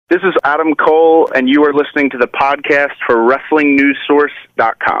This is Adam Cole, and you are listening to the podcast for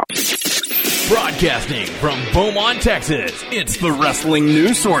WrestlingNewsSource.com. Broadcasting from Beaumont, Texas, it's the Wrestling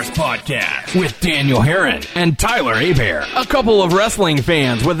News Source Podcast with Daniel Herron and Tyler Hebert, a couple of wrestling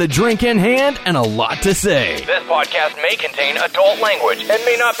fans with a drink in hand and a lot to say. This podcast may contain adult language and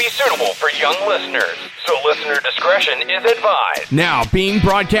may not be suitable for young listeners, so listener discretion is advised. Now, being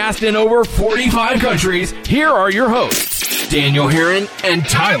broadcast in over 45 countries, here are your hosts, Daniel Herron and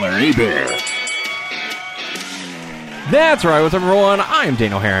Tyler Hebert. That's right, what's up, everyone? I'm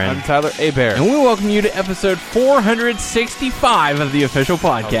Daniel Herron. I'm Tyler Hebert. And we welcome you to episode 465 of the official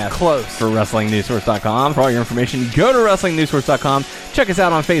podcast close. For WrestlingNewsSource.com. For all your information, go to WrestlingNewsSource.com. Check us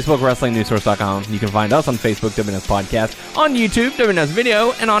out on Facebook, WrestlingNewsSource.com. You can find us on Facebook, WNS Podcast, on YouTube, WNS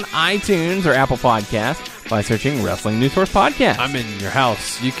Video, and on iTunes or Apple Podcasts by searching Wrestling News Source Podcast. I'm in your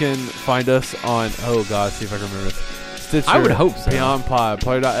house. You can find us on, see if I can remember this. Stitcher, I would hope so. Beyond Pod,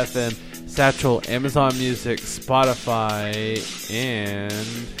 Player.fm, Satchel, Amazon Music, Spotify, and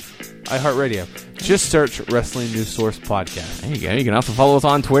iHeartRadio. Just search Wrestling News Source Podcast. There you go. You can also follow us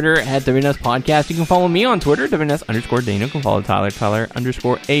on Twitter at WNS Podcast. You can follow me on Twitter, WNS_Daniel. You can follow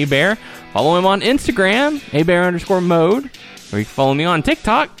Tyler_Hebert. Follow him on Instagram, Hebert_mode. Or you can follow me on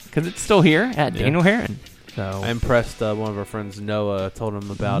TikTok, because it's still here, at Daniel Herron. So I impressed one of our friends, Noah. Told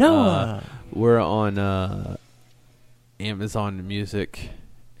him about Noah. We're on Amazon Music.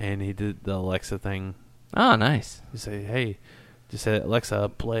 And he did the Alexa thing. Oh, nice. You say, hey, just say,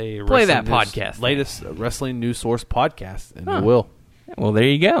 Alexa, play that podcast. Latest Wrestling News Source podcast. And it Huh. will. Well, there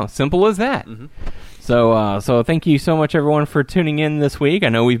you go. Simple as that. Mm-hmm. So thank you so much, everyone, for tuning in this week. I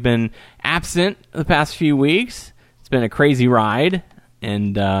know we've been absent the past few weeks. It's been a crazy ride,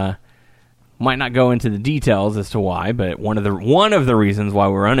 and might not go into the details as to why, but one of the reasons why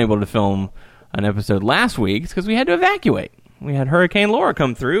we were unable to film an episode last week is because we had to evacuate. We had Hurricane Laura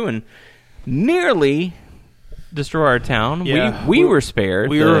come through and nearly destroy our town. Yeah, we were spared.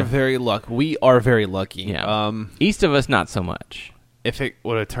 We are very lucky. We are very lucky. Yeah. East of us, not so much. If it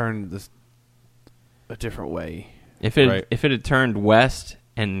would have turned a different way, if it had turned west,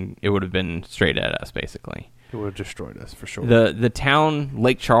 and it would have been straight at us, basically. it would have destroyed us for sure. The town,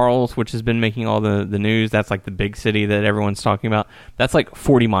 Lake Charles, which has been making all the news, that's like the big city that everyone's talking about. That's like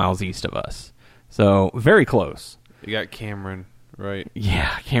 40 miles east of us. So very close. You got Cameron, right?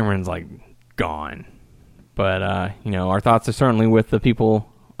 Yeah, Cameron's like gone. But, our thoughts are certainly with the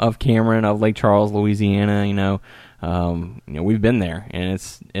people of Cameron, of Lake Charles, Louisiana. We've been there, and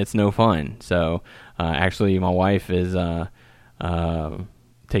it's no fun. So, actually, my wife is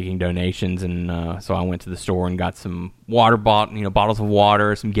taking donations, and so I went to the store and got some bottles of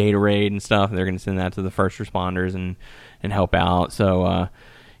water, some Gatorade and stuff. And they're going to send that to the first responders and help out. So,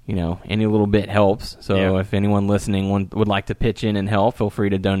 any little bit helps. So if anyone listening would like to pitch in and help, feel free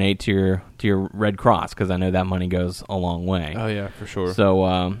to donate to your Red Cross, because I know that money goes a long way. Oh, yeah, for sure.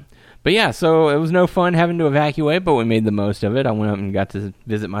 So, so it was no fun having to evacuate, but we made the most of it. I went up and got to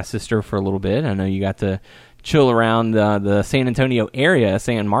visit my sister for a little bit. I know you got to chill around the San Antonio area,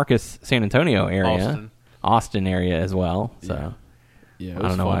 San Marcos, San Antonio area. Austin area as well. So. Yeah, I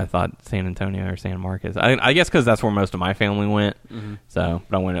don't know why I thought San Antonio or San Marcos. I guess because that's where most of my family went. Mm-hmm. So,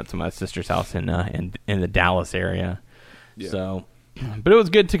 but I went up to my sister's house in the Dallas area. Yeah. So, but it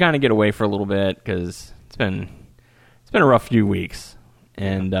was good to kind of get away for a little bit, because it's been a rough few weeks,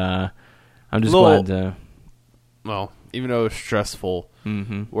 and I'm just glad to. Well, even though it was stressful,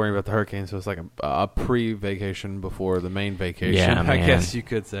 worrying about the hurricane, so it's like a pre-vacation before the main vacation. Yeah, I guess you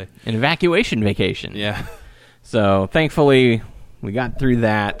could say an evacuation vacation. Yeah. So thankfully, we got through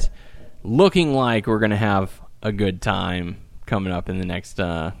that, looking like we're going to have a good time coming up in the next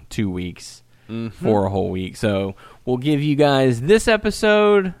 2 weeks for a whole week. So we'll give you guys this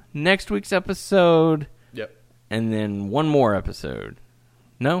episode, next week's episode, and then one more episode.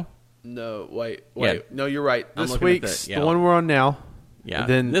 No? No, wait. Yeah. No, you're right. This looking week's at the one we're on now. Yeah.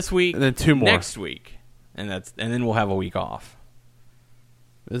 Then this week, and then two more next week, and then we'll have a week off.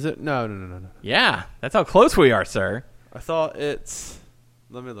 Is it? No. Yeah, that's how close we are, sir. I thought it's.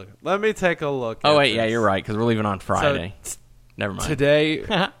 Let me look. Let me take a look. Oh wait, yeah, you're right, because we're leaving on Friday. So, never mind. Today,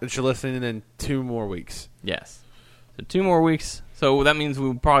 that you're listening in 2 more weeks. Yes. So 2 more weeks. So that means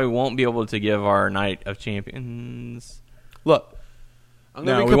we probably won't be able to give our Night of Champions. Look, we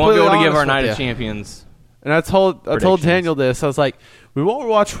won't be able to give our Night of Champions. And I told Daniel this. I was like, we won't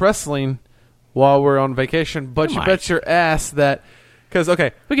watch wrestling while we're on vacation, but you bet your ass that. Because,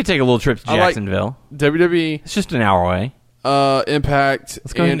 okay. We could take a little trip to Jacksonville. WWE. It's just an hour away. Impact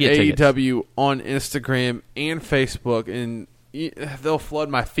and AEW on Instagram and Facebook. And they'll flood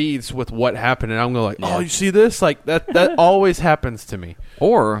my feeds with what happened, and I'm going to oh, you see this? Like, that always happens to me.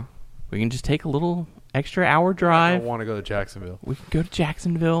 Or we can just take a little extra hour I drive. don't want to go to Jacksonville. We can go to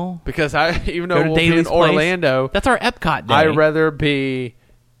Jacksonville. Because even though Go to we'll be in Daly's place. Orlando, That's our Epcot day. I'd rather be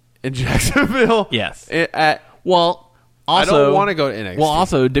in Jacksonville. Yes. I Well, also, don't want to go to NXT. Well,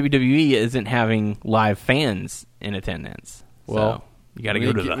 also, WWE isn't having live fans in attendance. Well, so you got to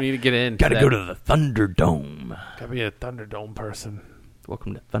go to we need to get in. Got to go to the Thunderdome. Got to be a Thunderdome person.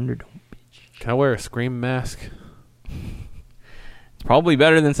 Welcome to Thunderdome, bitch. Can I wear a Scream mask? It's probably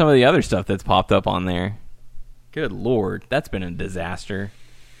better than some of the other stuff that's popped up on there. Good Lord, that's been a disaster.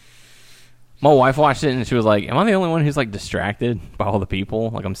 My wife watched it and she was like, am I the only one who's like distracted by all the people?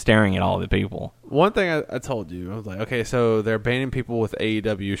 Like, I'm staring at all the people. One thing I told you, I was like, okay, so they're banning people with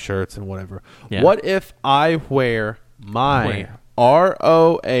AEW shirts and whatever. Yeah. What if I wear my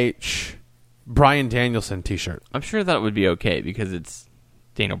ROH Bryan Danielson t-shirt? I'm sure that would be okay because it's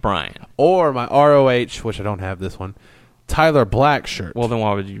Daniel Bryan. Or my ROH, which I don't have this one, Tyler Black shirt. Well, then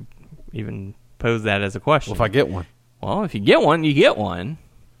why would you even pose that as a question? Well, if I get one. Well, if you get one, you get one.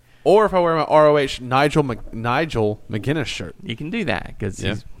 Or if I wear my ROH Nigel McGuinness shirt. You can do that because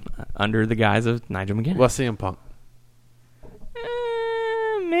he's under the guise of Nigel McGuinness. Well, CM Punk.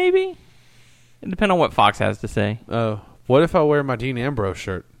 Maybe. It depends on what Fox has to say. Oh, what if I wear my Dean Ambrose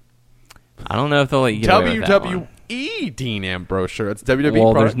shirt? I don't know if they'll let you get away with that one. WWE Dean Ambrose shirt. It's WWE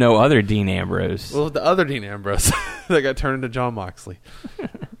Well, product. there's no other Dean Ambrose. Well, the other Dean Ambrose that got turned into John Moxley.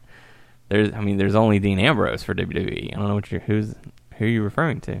 There's only Dean Ambrose for WWE. I don't know who you're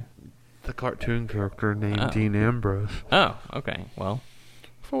referring to. The cartoon character named Dean Ambrose. Oh, okay. Well,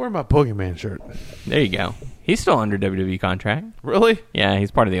 If I wear my Boogeyman shirt. there you go. He's still under WWE contract. Really? Yeah,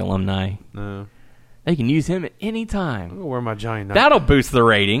 he's part of the alumni. No. They can use him at any I'm time. going to wear my Johnny Knight. That'll boost the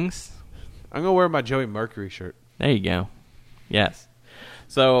ratings. I'm going to wear my Joey Mercury shirt. There you go. Yes.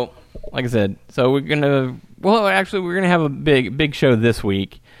 So, like I said, we're gonna have a big show this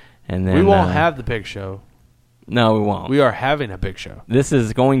week, and then We won't have the big show. No, we won't. We are having a big show. This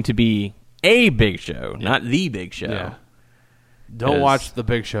is going to be a big show, not the big show. Yeah. Don't watch the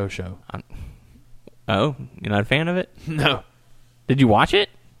Big Show show. Oh, you're not a fan of it? No. Did you watch it?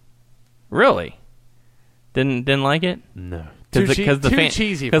 Really? Didn't like it? No. Too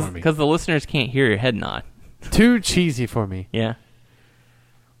cheesy for me. Because the listeners can't hear your head nod. Too cheesy for me. Yeah.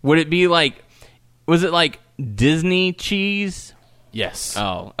 Would it be like? Was it like Disney cheese? Yes.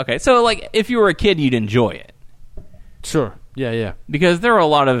 Oh, okay. So like, if you were a kid, you'd enjoy it. Sure. Yeah. Because there are a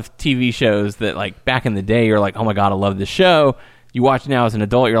lot of TV shows that, like, back in the day, you're like, oh my God, I love this show. You watch it now as an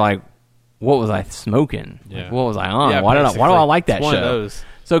adult, you're like, what was I smoking? Yeah. Like, what was I on? Yeah, why do I like that it's show? one of those.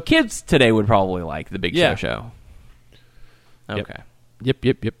 So kids today would probably like the Big Show. Okay.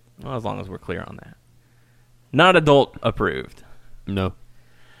 Yep. Well, as long as we're clear on that. Not adult approved. No.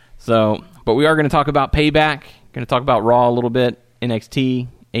 So, but we are going to talk about Payback. Going to talk about Raw a little bit, NXT,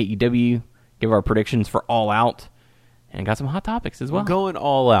 AEW, give our predictions for All Out, and got some hot topics as well. We're going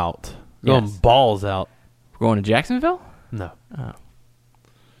all out. Going balls out. We're going to Jacksonville? No. Oh.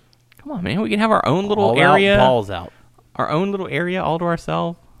 Come on, man. We can have our own little all area. Out, balls out. Our own little area all to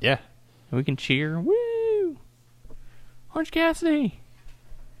ourselves. Yeah. And we can cheer. Woo! Orange Cassidy.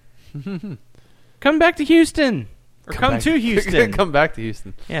 Come back to Houston. Or come to Houston. Come back to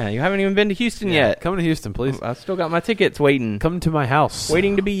Houston. Yeah, you haven't even been to Houston yet. Come to Houston, please. I've still got my tickets waiting. Come to my house.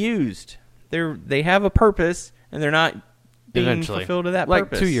 Waiting to be used. They have a purpose, and they're not being fulfilled to that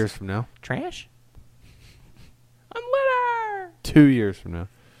purpose. 2 years from now. Trash? I'm litter! 2 years from now.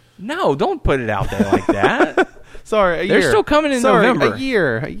 No, don't put it out there like that. Sorry, They're still coming in November. A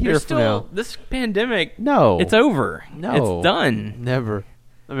year from now. This pandemic, No. it's over. No. It's done. Never.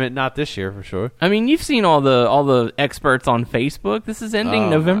 I mean, not this year for sure. I mean, you've seen all the experts on Facebook. This is ending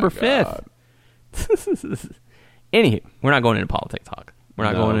November my God. 5th. Anywho, we're not going into politics talk. We're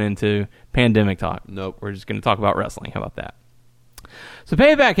not going into pandemic talk. Nope. We're just going to talk about wrestling. How about that? So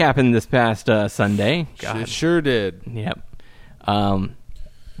Payback happened this past Sunday. It sure did. Yep.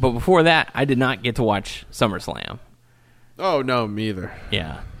 But before that, I did not get to watch SummerSlam. Oh, no, me either.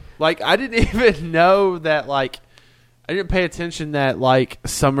 Yeah. Like, I didn't even know that, like, I didn't pay attention that, like,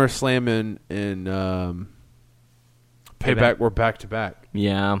 SummerSlam and Payback were back-to-back.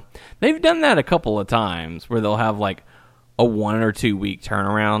 Yeah. They've done that a couple of times where they'll have, like, a 1 or 2 week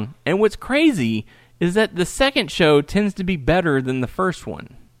turnaround. And what's crazy is that the second show tends to be better than the first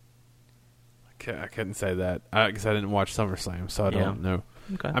one. I couldn't say that because I didn't watch SummerSlam, so I don't know.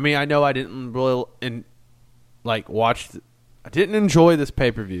 Okay. I mean, I know I didn't really watch. I didn't enjoy this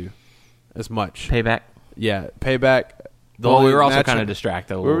pay-per-view as much. Payback? Yeah, Payback. Well, we were also kind of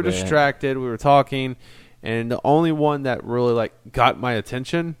distracted a little bit. We were distracted. We were talking, And the only one that really like got my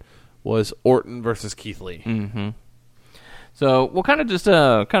attention was Orton versus Keith Lee. Mm-hmm. So we'll kind of just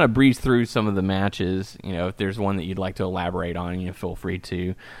kind of breeze through some of the matches. If there's one that you'd like to elaborate on, feel free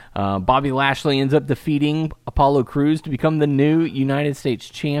to. Bobby Lashley ends up defeating Apollo Crews to become the new United States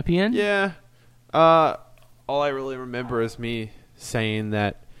champion. Yeah. All I really remember is me saying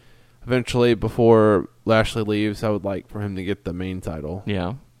that eventually, before Lashley leaves, I would like for him to get the main title.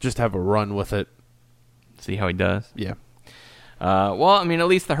 Yeah. Just have a run with it. See how he does. Yeah. Well, I mean, at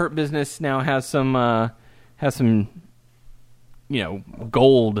least the Hurt Business now has some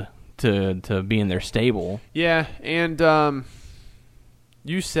gold to be in their stable. Yeah, and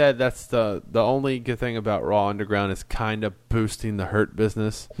you said that's the only good thing about Raw Underground is kind of boosting the Hurt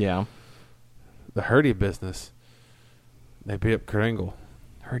Business. Yeah. The Hurty Business. They beat up Kurt Angle.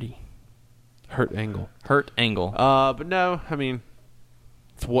 Hurt Angle. But no, I mean,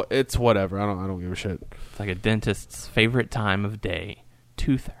 it's whatever. I don't give a shit. It's like a dentist's favorite time of day.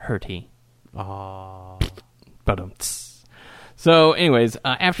 Tooth hurty. So, anyways,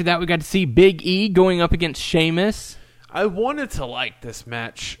 after that, we got to see Big E going up against Sheamus. I wanted to like this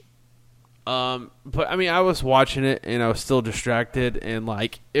match, but I mean, I was watching it and I was still distracted, and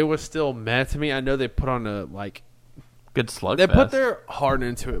like it was still meh to me. I know they put on a good slugfest. They put their heart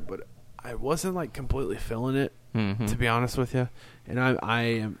into it, but I wasn't like completely feeling it, to be honest with you. And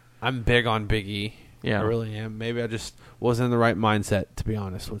I'm big on Big E. Yeah, I really am. Maybe I just wasn't in the right mindset, to be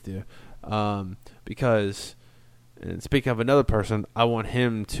honest with you, because. And speaking of another person, I want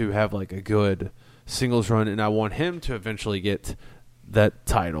him to have like a good singles run, and I want him to eventually get that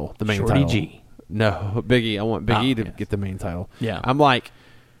title, the main Shorty title. G. No, Big E. I want Big E to get the main title. Yeah. I'm like,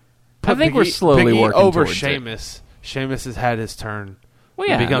 I think we're slowly Big E working over towards Sheamus. It. Sheamus has had his turn. Well,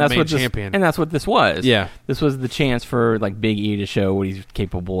 yeah, become that's main what champion. And that's what this was. Yeah. This was the chance for like Big E to show what he's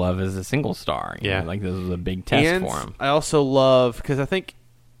capable of as a single star. Yeah. Like this was a big test and for him. I also love, because I think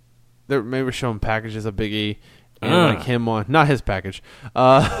they're maybe showing packages of Big E. And like him on, not his package,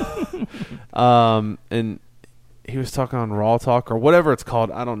 and he was talking on Raw Talk or whatever it's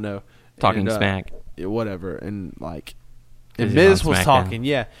called. I don't know. Talking Smack. Whatever. And like, And Miz was SmackDown. talking.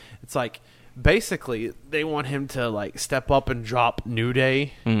 Yeah, it's like basically they want him to like step up and drop New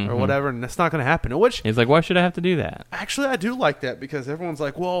Day or whatever, and that's not going to happen. Which He's like, why should I have to do that? actually I do like that, because everyone's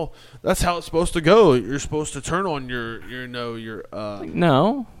like, well, that's how it's supposed to go. You're supposed to turn on your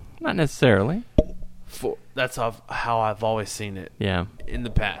No, not necessarily. That's how I've always seen it. Yeah. In the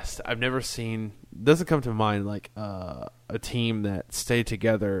past, I've never seen. Doesn't come to mind like a team that stay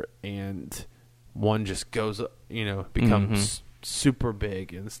together and one just goes, becomes super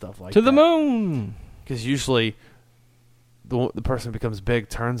big and stuff like To that. the moon. Because usually, the person who becomes big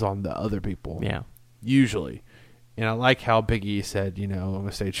turns on the other people. Yeah. Usually, and I like how Big E said, I'm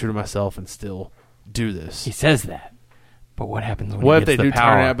gonna stay true to myself and still do this. He says that. But what happens when What he if they gets do the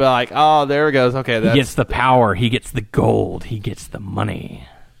power? turn it? I'd be like, oh, there it goes. Okay, He gets the power. He gets the gold. He gets the money.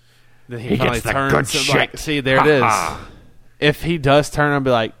 Then He finally gets the turns good and like, shit. see, there it is. If he does turn, I'll be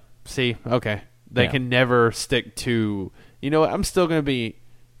like, see, okay. They Yeah. can never stick to, you know what, I'm still going to be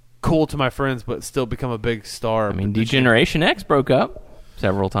cool to my friends, but still become a big star. I mean, D-Generation X broke up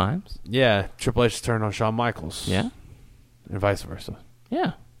several times. Yeah, Triple H turned on Shawn Michaels. Yeah. And vice versa.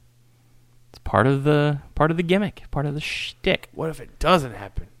 Yeah. It's part of the gimmick, part of the shtick. What if it doesn't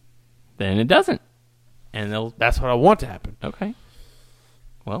happen? Then it doesn't. And they'll... That's what I want to happen. Okay.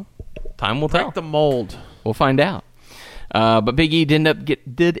 Well, time will tell. Break the mold. We'll find out. But Big E did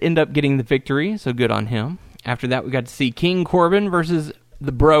end up getting the victory, so good on him. After that, we got to see King Corbin versus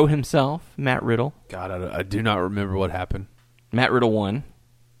the bro himself, Matt Riddle. God, I do not remember what happened. Matt Riddle won.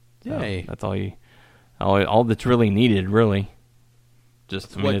 So Yay. that's all that's really needed, really.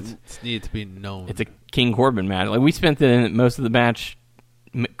 Just, I mean, It's needed to be known. it's a King Corbin match. Like, we spent most of the match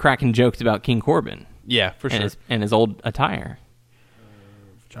cracking jokes about King Corbin. Yeah, for sure. And his old attire.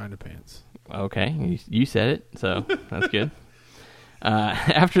 Vagina pants. Okay, you said it, so that's good.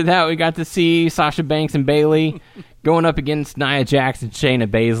 After that, we got to see Sasha Banks and Bayley going up against Nia Jax and Shayna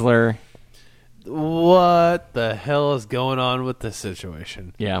Baszler. What the hell is going on with this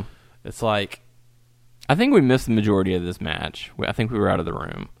situation? Yeah. It's like, I think we missed the majority of this match. I think we were out of the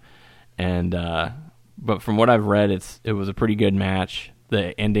room. And but from what I've read, it was a pretty good match.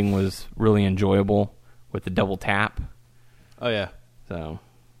 The ending was really enjoyable with the double tap. oh yeah, So,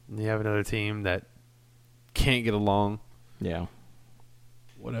 you have another team that can't get along. yeah.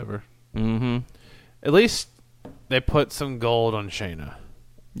 Whatever. Mm-hmm. At least they put some gold on Shayna.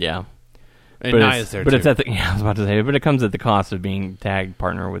 Yeah. And Nia's there but too. it's at the I was about to say, but it comes at the cost of being tag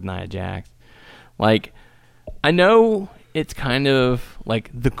partner with Nia Jax. Like, I know it's kind of like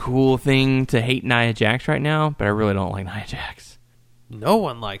the cool thing to hate Nia Jax right now, but I really don't like Nia Jax. No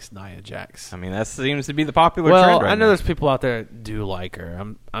one likes Nia Jax. I mean, that seems to be the popular Well, trend right I know now. there's people out there that do like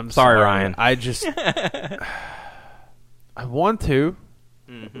her. I'm Sorry, Ryan. I just I want to.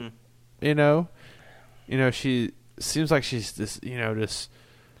 Mm-hmm. You know, she seems like she's this, this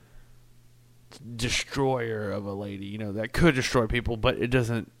destroyer of a lady, that could destroy people, but it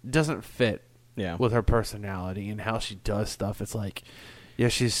doesn't fit with her personality and how she does stuff. It's like, yeah,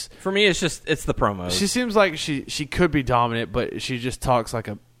 she's for me. It's the promos. She seems like she could be dominant, but she just talks like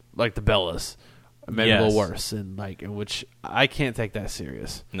the Bellas, maybe a little worse, and in which I can't take that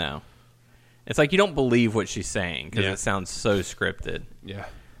serious. No, it's like you don't believe what she's saying because it sounds so scripted. Yeah,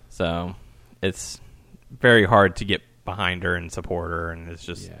 so it's very hard to get behind her and support her, and it's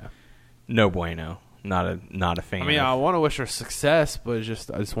just no bueno. Not a fan. I mean, I want to wish her success, but I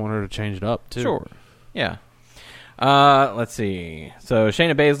just want her to change it up too. Sure, yeah. Let's see. So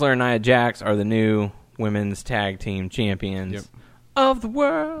Shayna Baszler and Nia Jax are the new women's tag team champions of the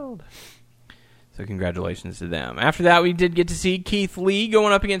world. So congratulations to them. After that, we did get to see Keith Lee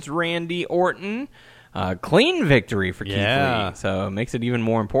going up against Randy Orton. Clean victory for Keith Lee. So it makes it even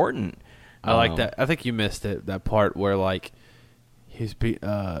more important. I like that. I think you missed it. That part where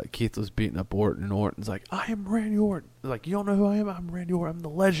Keith was beating up Orton, and Orton's like, "I am Randy Orton." Like, you don't know who I am? I'm Randy Orton. I'm the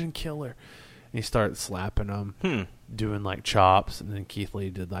Legend Killer. And he started slapping him, doing chops, and then Keith Lee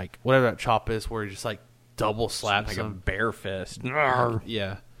did whatever that chop is, where he just double slaps him, a bear fist.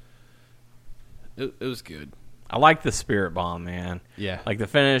 Yeah, it was good. I like the Spirit Bomb, man. Yeah, the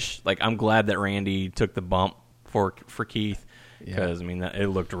finish. I'm glad that Randy took the bump for Keith because it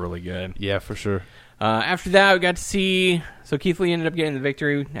looked really good. Yeah, for sure. After that, we got to see. So Keith Lee ended up getting the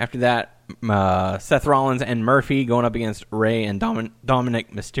victory. After that, Seth Rollins and Murphy going up against Ray and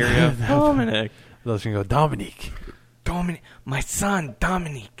Dominic Mysterio. Dominic. Those can go, Dominic. My son,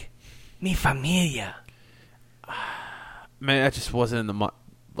 Dominic. Mi familia. Man, that just wasn't in the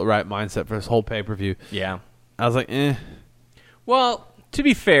right mindset for this whole pay-per-view. Yeah. I was like, eh. Well, to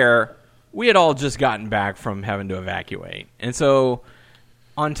be fair, we had all just gotten back from having to evacuate. And so,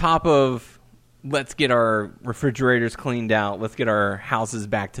 on top of let's get our refrigerators cleaned out, let's get our houses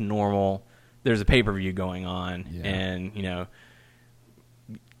back to normal, there's a pay-per-view going on. Yeah. And,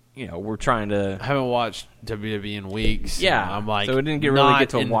 we're trying to... I haven't watched WWE in weeks. Yeah. I'm so we didn't really get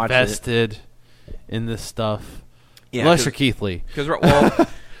to watch it. Invested in this stuff. Yeah, unless you're Keith Lee. Because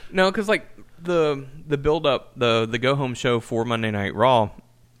the build-up, the go-home show for Monday Night Raw,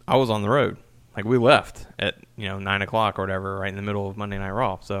 I was on the road. We left at 9 o'clock or whatever, right in the middle of Monday Night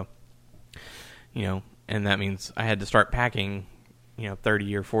Raw. So, and that means I had to start packing,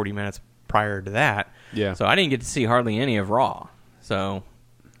 30 or 40 minutes prior to that. Yeah. So I didn't get to see hardly any of Raw. So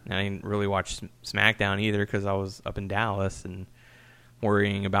I didn't really watch SmackDown either because I was up in Dallas and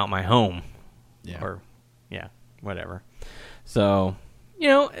worrying about my home. Yeah. Or, whatever. So,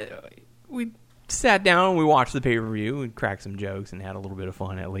 we sat down and we watched the pay-per-view and cracked some jokes and had a little bit of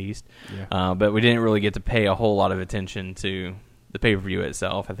fun at least. Yeah. But we didn't really get to pay a whole lot of attention to the pay-per-view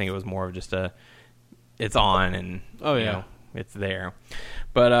itself. I think it was more of just it's on and it's there.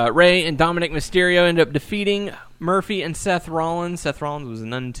 But Ray and Dominic Mysterio ended up defeating Murphy and Seth Rollins. Seth Rollins was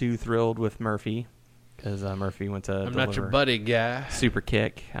none too thrilled with Murphy because Murphy went to I'm not your buddy, guy. Super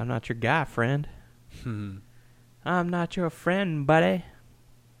kick. I'm not your guy, friend. I'm not your friend, buddy.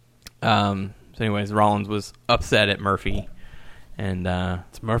 So anyways, Rollins was upset at Murphy. And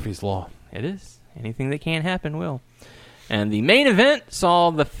it's Murphy's Law. It is. Anything that can't happen will. And the main event saw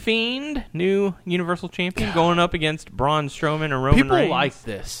The Fiend, new Universal Champion, going up against Braun Strowman and Roman Reigns. People like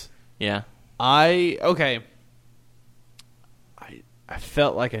this. Yeah. I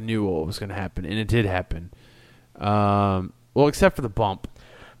felt like I knew what was going to happen, and it did happen. Well, except for the bump.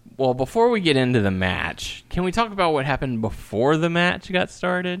 Well, before we get into the match, can we talk about what happened before the match got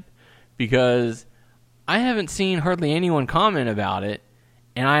started? Because I haven't seen hardly anyone comment about it,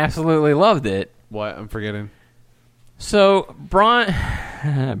 and I absolutely loved it. What? I'm forgetting. So, Braun...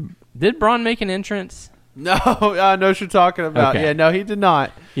 did Braun make an entrance? No, I know what you're talking about. Okay. Yeah, no, he did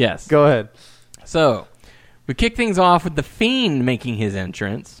not. Yes. Go ahead. So, we kick things off with The Fiend making his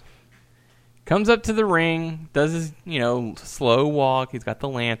entrance. Comes up to the ring, does his, slow walk. He's got the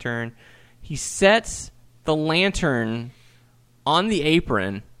lantern. He sets the lantern on the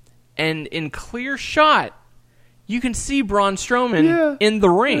apron, and in clear shot, you can see Braun Strowman in the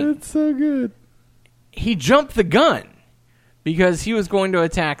ring. It's so good. He jumped the gun because he was going to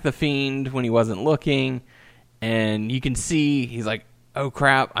attack The Fiend when he wasn't looking, and you can see he's like, oh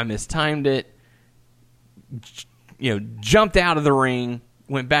crap, I mistimed it. Jumped out of the ring,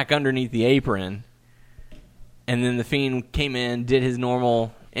 went back underneath the apron, and then the Fiend came in, did his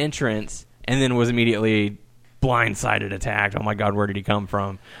normal entrance, and then was immediately blindsided, attacked. Oh my God, where did he come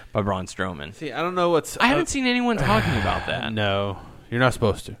from? By Braun Strowman. See, I don't know what's. I haven't seen anyone talking about that. No, you're not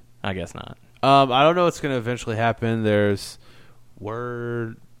supposed to. I guess not. I don't know what's going to eventually happen. There's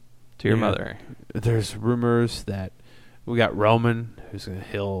word To your mother. There's rumors that we got Roman, who's a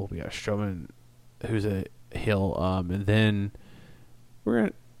heel. We got Strowman, who's a heel. And then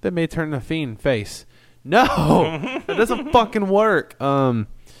they may turn the Fiend face. No, that doesn't fucking work.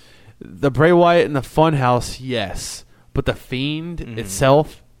 The Bray Wyatt in the Funhouse, yes, but the Fiend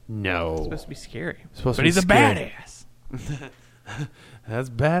itself, no. It's supposed to be scary. But he's a badass.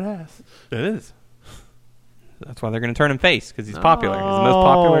 That's badass. It is. That's why they're going to turn him face, because he's popular. He's the most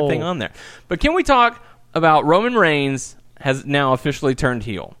popular thing on there. But can we talk about Roman Reigns has now officially turned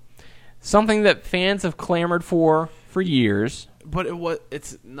heel? Something that fans have clamored for years. But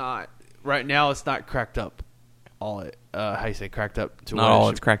it's not. Right now, it's not cracked up. How you say cracked up? To not all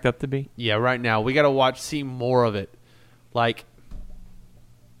it's cracked up to be? Yeah, right now. We got to see more of it. Like,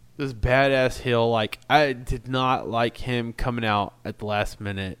 this badass heel, like, I did not like him coming out at the last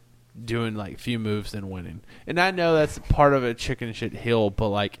minute doing, like, few moves and winning. And I know that's part of a chicken shit heel, but,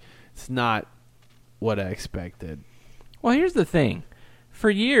 like, it's not what I expected. Well, here's the thing. For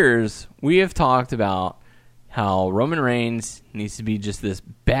years, we have talked about how Roman Reigns needs to be just this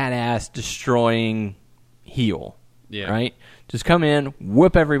badass, destroying heel. Yeah. Right? Just come in,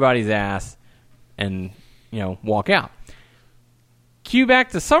 whip everybody's ass, and, walk out. Cue back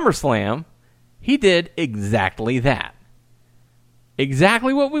to SummerSlam, he did exactly that.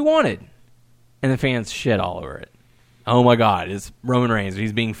 Exactly what we wanted. And the fans shit all over it. Oh my God, it's Roman Reigns.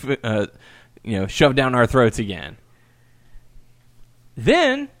 He's being shoved down our throats again.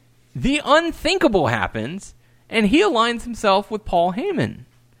 Then, the unthinkable happens, and he aligns himself with Paul Heyman.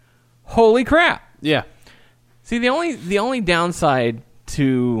 Holy crap. Yeah. See, the only downside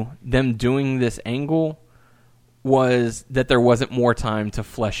to them doing this angle was that there wasn't more time to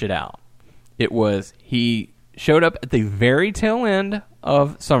flesh it out. It was, he showed up at the very tail end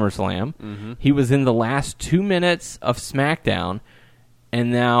of SummerSlam. Mm-hmm. He was in the last 2 minutes of SmackDown,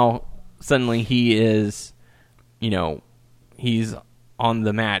 and now suddenly he is, he's on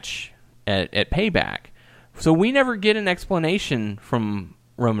the match at Payback. So we never get an explanation from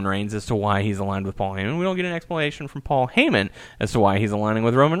Roman Reigns as to why he's aligned with Paul Heyman. We don't get an explanation from Paul Heyman as to why he's aligning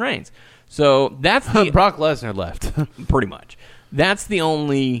with Roman Reigns. So that's Brock Lesnar left. Pretty much. That's the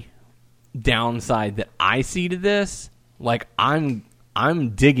only downside that I see to this. Like, I'm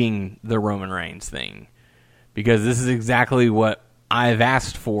digging the Roman Reigns thing, because this is exactly what I've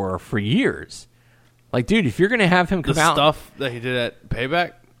asked for years. Like, dude, if you're going to have him come out... The stuff that he did at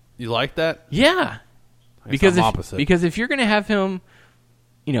Payback, you like that? Yeah. Because if you're going to have him,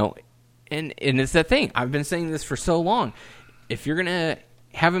 and it's that thing. I've been saying this for so long. If you're going to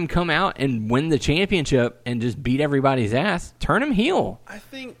have him come out and win the championship and just beat everybody's ass, turn him heel. I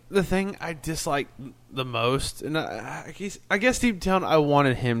think the thing I dislike the most, and I guess deep down I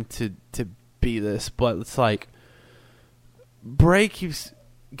wanted him to be this, but it's like Bray keeps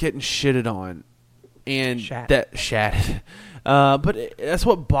getting shitted on and shatted. But that's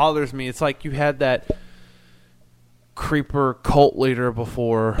what bothers me. It's like you had that creeper cult leader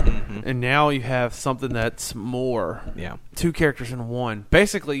before, and now you have something that's more. Yeah. 2 characters in one.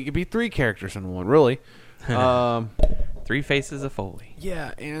 Basically, you could be 3 characters in one, really. 3 faces of Foley.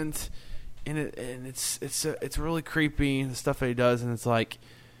 Yeah, and it's really creepy, the stuff that he does, and it's like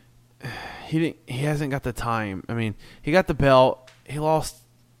he hasn't got the time. I mean, he got the belt, he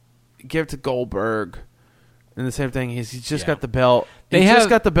gave it to Goldberg, and the same thing, he's just got the belt. Just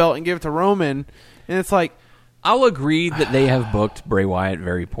got the belt and gave it to Roman, and it's like, I'll agree that they have booked Bray Wyatt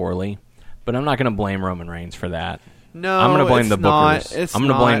very poorly, but I'm not going to blame Roman Reigns for that. No, I'm going to blame the not. bookers. I'm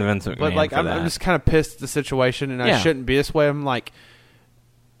going to blame Vince McMahon but like, for that. I'm just kind of pissed at the situation, and I shouldn't be this way. I'm like,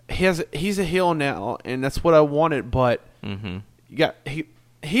 he's a heel now, and that's what I wanted. But he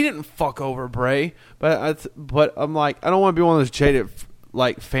didn't fuck over Bray. But I'm like, I don't want to be one of those jaded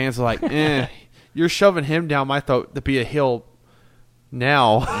fans who are like, you're shoving him down my throat to be a heel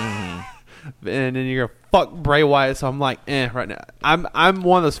now. And then you're gonna fuck Bray Wyatt, so I'm like, right now. I'm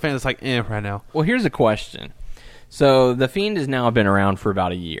one of those fans that's like, right now. Well, here's a question. So the Fiend has now been around for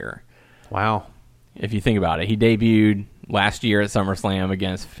about a year. Wow. If you think about it, he debuted last year at SummerSlam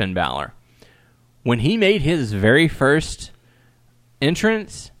against Finn Balor. When he made his very first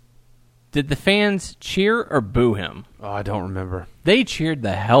entrance, did the fans cheer or boo him? Oh, I don't remember. They cheered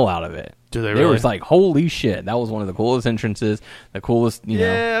the hell out of it. Do they really? They was like, holy shit, that was one of the coolest entrances, the coolest,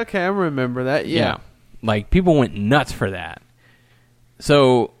 Yeah, okay, I remember that, yeah. Like, people went nuts for that.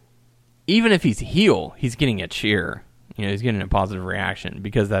 So, even if he's heel, he's getting a cheer. He's getting a positive reaction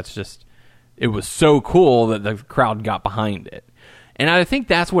because it was so cool that the crowd got behind it. And I think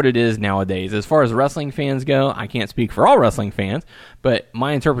that's what it is nowadays. As far as wrestling fans go, I can't speak for all wrestling fans, but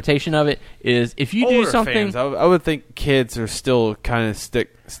my interpretation of it is if you do something... Fans, I would think kids are still kind of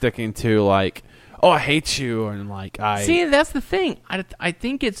sticking to like, oh, I hate you, and like I... See, that's the thing. I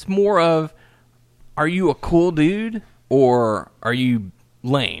think it's more of, are you a cool dude or are you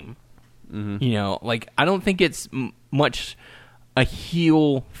lame? Mm-hmm. I don't think it's much a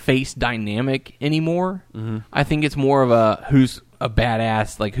heel face dynamic anymore. Mm-hmm. I think it's more of a who's a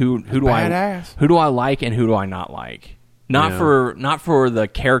badass, like who do I like and who do I not like? Not for the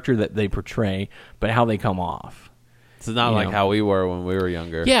character that they portray, but how they come off. It's not like how we were when we were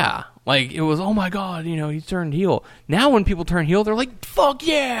younger. Yeah. Like, it was, oh my God, he turned heel. Now when people turn heel, they're like, fuck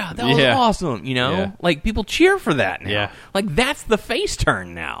yeah, that was awesome, Yeah. Like, people cheer for that now. Yeah. Like, that's the face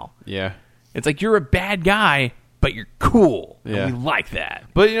turn now. Yeah. It's like, you're a bad guy, but you're cool. Yeah. And we like that.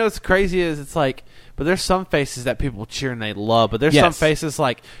 But, what's crazy is it's like, but there's some faces that people cheer and they love, but there's some faces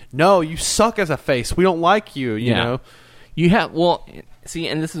like, no, you suck as a face. We don't like you, you know? You have, see,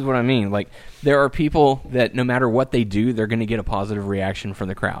 and this is what I mean. Like, there are people that no matter what they do, they're going to get a positive reaction from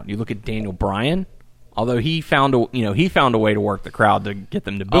the crowd. You look at Daniel Bryan, although he found a way to work the crowd to get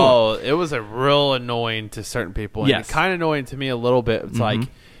them to boo. Oh, it was a real annoying to certain people, and kind of annoying to me a little bit. It's like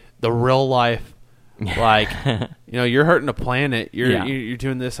the real life, like you're hurting the planet. You're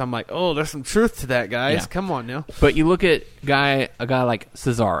doing this. I'm like, oh, there's some truth to that, guys. Yeah. Come on now. But you look at a guy like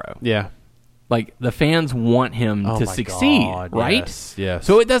Cesaro. Yeah. Like, the fans want him to succeed, right? Yes.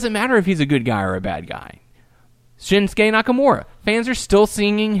 So it doesn't matter if he's a good guy or a bad guy. Shinsuke Nakamura, fans are still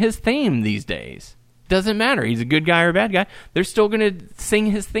singing his theme these days. Doesn't matter. He's a good guy or a bad guy. They're still going to sing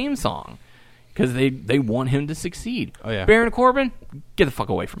his theme song because they want him to succeed. Oh, yeah. Baron Corbin, get the fuck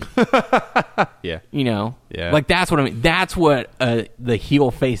away from me. Yeah. Yeah. Like, that's what I mean. That's what the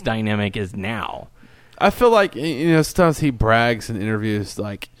heel-face dynamic is now. I feel like, sometimes he brags in interviews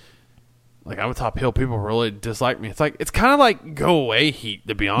like I'm a top heel. People really dislike me. It's like it's kind of like go away heat.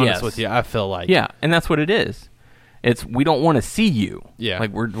 To be honest with you, I feel like and that's what it is. It's we don't want to see you. Yeah, like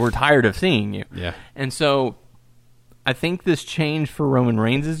we're tired of seeing you. Yeah, and so I think this change for Roman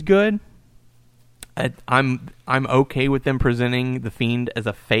Reigns is good. I'm okay with them presenting the Fiend as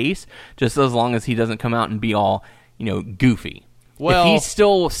a face, just as long as he doesn't come out and be all goofy. Well, if he's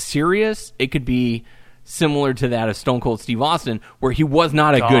still serious, it could be similar to that of Stone Cold Steve Austin, where he was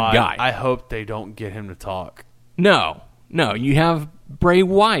not a good guy. I hope they don't get him to talk. No. You have Bray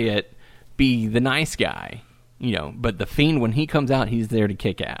Wyatt be the nice guy, but the Fiend, when he comes out, he's there to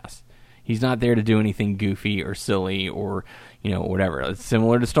kick ass. He's not there to do anything goofy or silly or, whatever. It's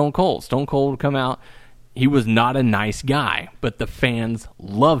similar to Stone Cold. Stone Cold would come out, he was not a nice guy, but the fans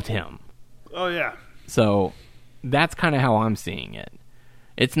loved him. Oh, yeah. So that's kind of how I'm seeing it.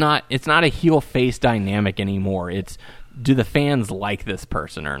 It's not a heel face dynamic anymore. It's, do the fans like this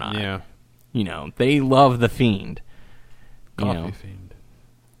person or not? Yeah. They love the Fiend. Coffee Fiend.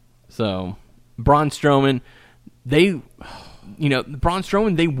 So Braun Strowman, they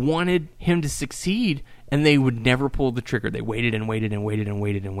wanted him to succeed, and they would never pull the trigger. They waited and waited and waited and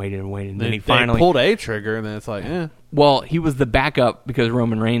waited and waited and waited, and then he finally pulled a trigger, and then it's like, eh. Well, he was the backup because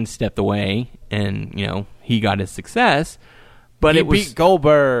Roman Reigns stepped away, and he got his success. But he beat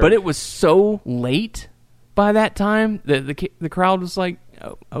Goldberg. But it was so late by that time that the crowd was like,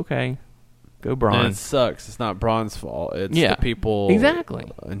 oh, okay, go Braun. And it sucks. It's not Braun's fault. It's the people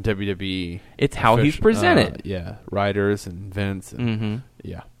exactly in WWE. It's how he's presented. Writers and Vince. And,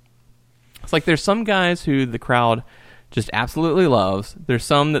 yeah. It's like there's some guys who the crowd just absolutely loves. There's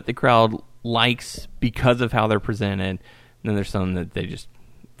some that the crowd likes because of how they're presented. And then there's some that they just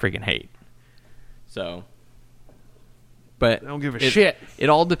freaking hate. So... But I don't give a shit. It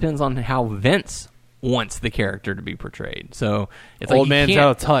all depends on how Vince wants the character to be portrayed. So it's old man's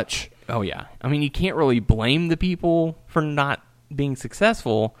out of touch. Oh yeah, I mean you can't really blame the people for not being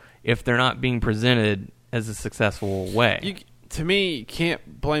successful if they're not being presented as a successful way. To me, you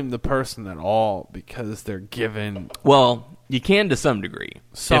can't blame the person at all because they're given. Well, you can to some degree.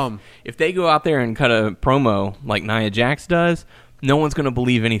 If they go out there and cut a promo like Nia Jax does, no one's going to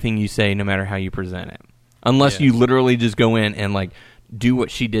believe anything you say, no matter how you present it. Unless you literally just go in and, like, do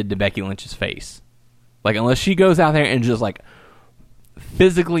what she did to Becky Lynch's face. Like, unless she goes out there and just, like,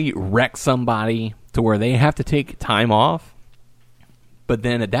 physically wreck somebody to where they have to take time off. But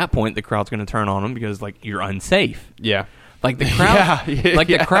then at that point, the crowd's going to turn on them because, like, you're unsafe. Yeah. Like, the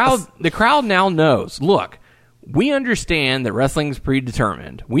crowd, the crowd now knows, look, we understand that wrestling's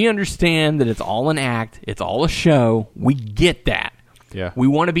predetermined. We understand that it's all an act. It's all a show. We get that. Yeah. We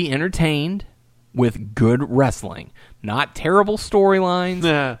want to be entertained with good wrestling. Not terrible storylines,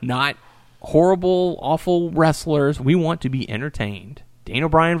 Nah. not horrible, awful wrestlers. We want to be entertained. Daniel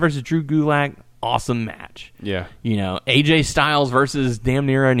Bryan versus Drew Gulak, awesome match. Yeah. You know, AJ Styles versus damn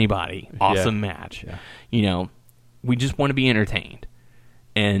near anybody, awesome match. Yeah. You know, we just want to be entertained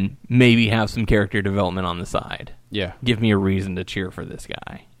and maybe have some character development on the side. Yeah. Give me a reason to cheer for this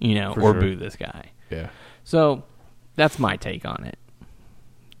guy, you know, For or sure. boo this guy. Yeah. So that's my take on it.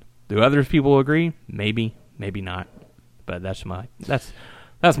 Do other people agree? Maybe, maybe not. But that's my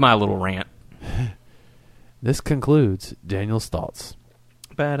little rant. This concludes Daniel's thoughts.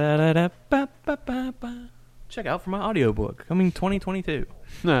 Ba-da-da-da-ba-ba-ba-ba. Check out for my audiobook coming 2022.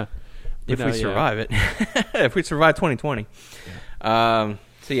 Nah. If No, we yeah. survive it. If we survive 2020.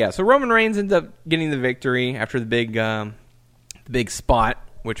 So Roman Reigns ends up getting the victory after the big spot,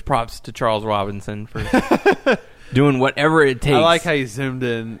 which props to Charles Robinson for doing whatever it takes. I like how you zoomed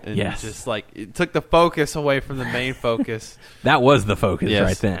in and Yes. just like it took the focus away from the main focus. That was the focus Yes.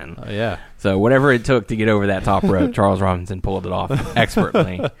 right then. Yeah. So whatever it took to get over that top rope, Charles Robinson pulled it off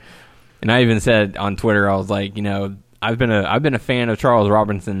expertly. And I even said on Twitter, I was like, you know, I've been a fan of Charles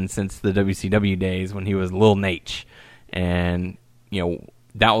Robinson since the WCW days when he was Lil Nate, and you know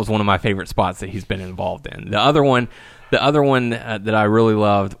that was one of my favorite spots that he's been involved in. The other one that I really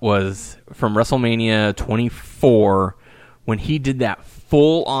loved was from WrestleMania 24 when he did that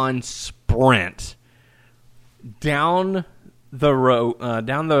full-on sprint down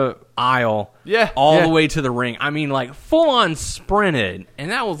the aisle, all the way to the ring. I mean, like full-on sprinted,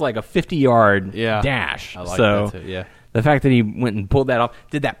 and that was like a 50-yard dash. I like so that too, yeah. the fact that he went and pulled that off,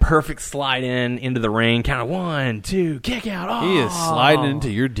 did that perfect slide into the ring, kind of 1, 2, kick out. Oh. He is sliding into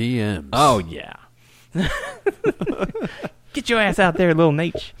your DMs. Oh, yeah. Get your ass out there, little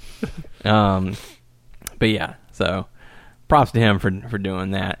Nate. But yeah, so props to him for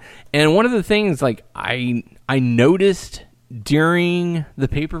doing that. And one of the things like I noticed during the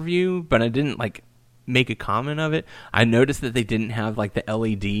pay-per-view, but I didn't like make a comment of it. I noticed that they didn't have like the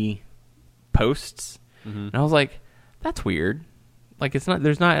LED posts. Mm-hmm. And I was like, that's weird. Like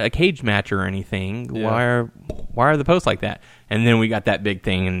there's not a cage match or anything. Yeah. Why are the posts like that? And then we got that big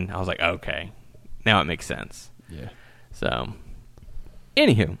thing and I was like, okay. Now it makes sense. Yeah. So,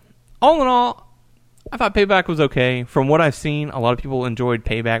 anywho, all in all, I thought Payback was okay. From what I've seen, a lot of people enjoyed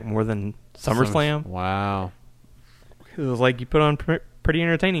Payback more than SummerSlam. Wow. It was like you put on pretty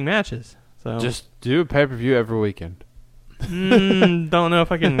entertaining matches. So Just do a pay-per-view every weekend. don't know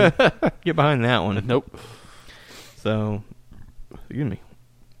if I can get behind that one. Nope. So, excuse me.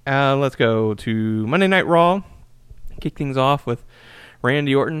 Let's go to Monday Night Raw. Kick things off with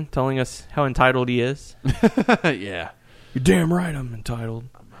Randy Orton telling us how entitled he is. Yeah. You're damn right I'm entitled.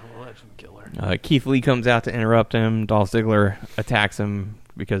 I'm a legend killer. Keith Lee comes out to interrupt him. Dolph Ziggler attacks him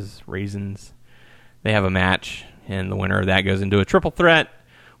because reasons. They have a match, and the winner of that goes into a triple threat.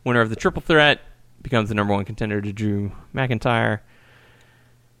 Winner of the triple threat becomes the number one contender to Drew McIntyre.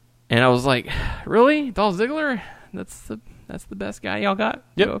 And I was like, really? Dolph Ziggler? That's the best guy y'all got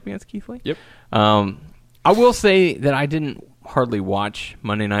to go up against Keith Lee? Yep. I will say that I didn't hardly watch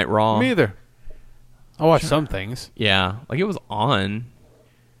Monday Night Raw. Me either. I watched some things. Yeah, like it was on.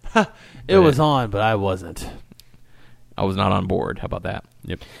 It was on, but I wasn't. I was not on board. How about that?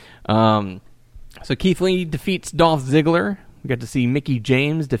 Yep. So Keith Lee defeats Dolph Ziggler. We got to see Mickie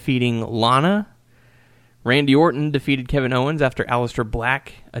James defeating Lana. Randy Orton defeated Kevin Owens after Aleister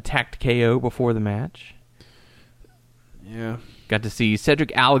Black attacked KO before the match. Yeah. Got to see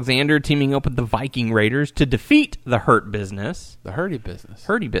Cedric Alexander teaming up with the Viking Raiders to defeat the Hurt Business. The Hurdy Business.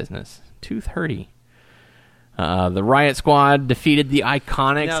 Hurdy Business. Tooth Hurdy. The Riot Squad defeated the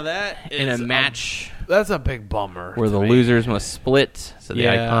Iconics Now that in a is match That's a big bummer. where to the me. losers must split. So the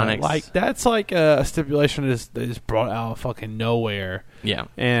Iconics... like that's like a stipulation that is brought out of fucking nowhere. Yeah.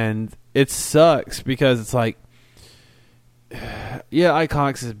 And it sucks because it's like, yeah,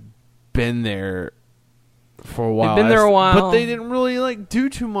 Iconics has been there for a while. They've been there a while. but they didn't really like do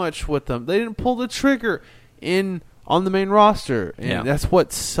too much with them. They didn't pull the trigger on the main roster, and that's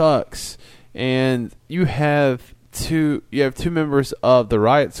what sucks. And you have two members of the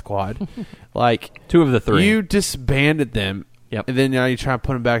Riot Squad, like two of the three. You disbanded them, Yep. and then now you try to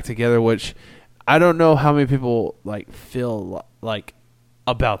put them back together, which I don't know how many people like feel like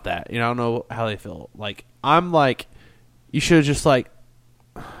about that. You know, I don't know how they feel. Like I'm like, you should have just like,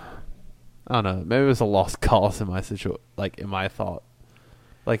 I don't know. Maybe it was a lost cause in my situation. Like in my thought,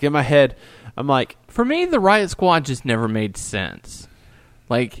 like in my head, I'm like, for me, the Riot Squad just never made sense.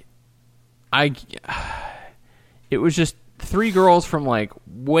 Like, it was just three girls from like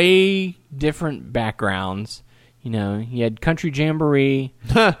way different backgrounds You had country jamboree,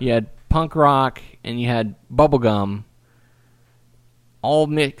 you had punk rock, and you had bubblegum all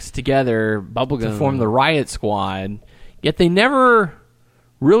mixed together to form the Riot Squad. Yet they never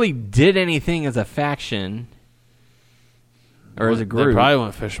really did anything as a faction or as a group. They probably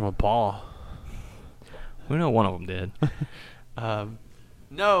went fishing with Paul. We know one of them did.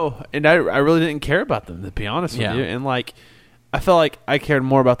 No, and I really didn't care about them, to be honest with Yeah. you. And, I felt like I cared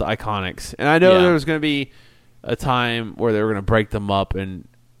more about the Iconics. And I know there was going to be a time where they were going to break them up, and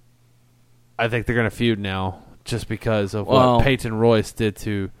I think they're going to feud now just because of what Peyton Royce did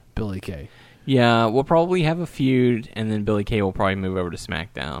to Billy Kay. Yeah, we'll probably have a feud, and then Billy Kay will probably move over to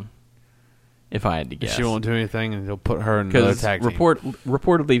SmackDown, if I had to guess. She won't do anything, and he'll put her in another tag team.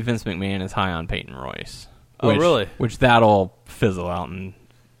 Reportedly, Vince McMahon is high on Peyton Royce. Really? Which that'll fizzle out in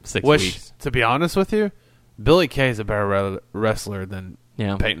 6 weeks. To be honest with you, Billy Kay is a better wrestler than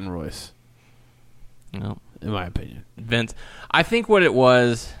Peyton Royce, No. in my opinion. Vince, I think what it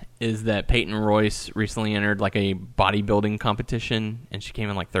was is that Peyton Royce recently entered a bodybuilding competition, and she came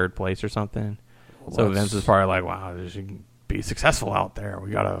in 3rd place or something. So Vince was probably like, "Wow, she can be successful out there.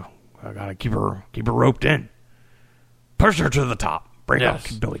 I gotta keep her roped in, push her to the top, bring out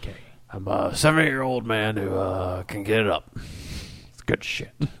Billy Kay." I'm a 70-year-old man who can get it up. It's good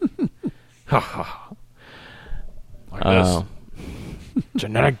shit. Like this.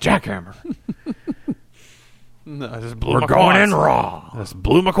 Genetic jackhammer. No, I just blew We're my going quads. in raw I just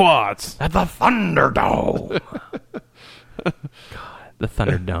blew my quads. at the Thunderdome. God, the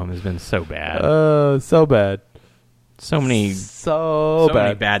Thunderdome has been so bad. So bad. So many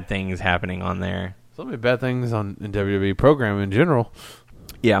bad. bad things happening on there. So many bad things in WWE programming in general.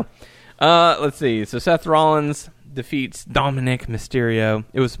 Yeah. Let's see. So Seth Rollins defeats Dominic Mysterio.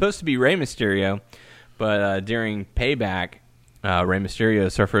 It was supposed to be Rey Mysterio, but during Payback, Rey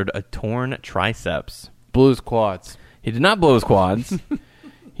Mysterio suffered a torn triceps. Blew his quads. He did not blow his quads.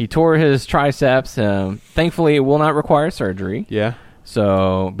 He tore his triceps. Thankfully, it will not require surgery. Yeah.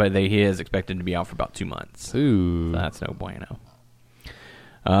 So, but he is expected to be out for about 2 months. Ooh. So that's no bueno.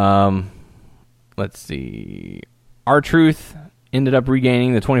 Let's see. R-Truth ended up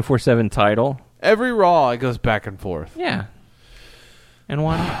regaining the 24/7 title. Every Raw, it goes back and forth. Yeah. And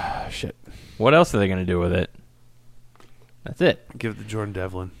why not? Shit. What else are they going to do with it? That's it. Give it to Jordan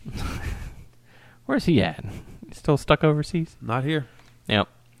Devlin. Where's he at? He's still stuck overseas? Not here. Yep.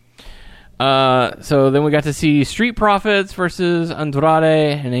 So then we got to see Street Profits versus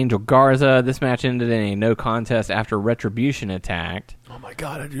Andrade and Angel Garza. This match ended in a no contest after Retribution attacked. Oh my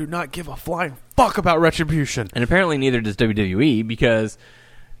god, I do not give a flying fuck about Retribution. And apparently neither does WWE, because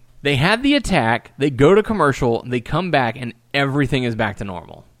they had the attack, they go to commercial, they come back, and everything is back to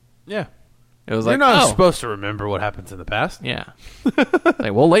normal. Yeah. It was You're like, not supposed to remember what happens in the past. Yeah.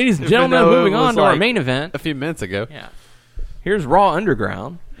 Well, ladies and gentlemen, though it moving on was to our like main event. A few minutes ago. Yeah. Here's Raw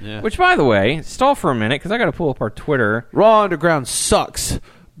Underground. Yeah. Which, by the way, stall for a minute, because I got to pull up our Twitter. Raw Underground sucks.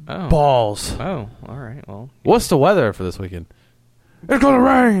 Oh. Balls. Oh, all right. Well, What's the weather for this weekend? It's gonna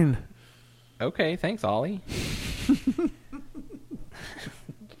rain. okay. Thanks, Ollie.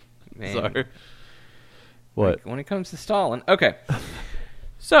 Man, Sorry. What? when it comes to stalling. Okay.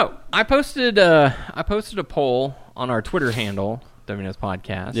 So I posted a poll on our Twitter handle, WNS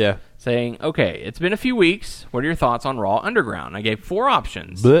Podcast. Yeah. Saying, okay, it's been a few weeks. What are your thoughts on Raw Underground? I gave 4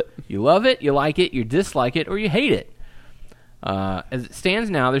 options. Blech. You love it, you like it, you dislike it, or you hate it. As it stands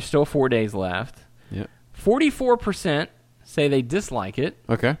now, there's still 4 days left. Yep. 44% say they dislike it.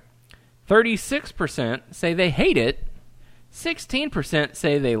 Okay. 36% say they hate it. 16%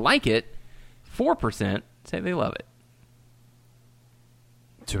 say they like it. 4% say they love it.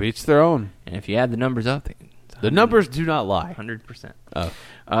 To each their own. And if you add the numbers up, The numbers do not lie. 100%.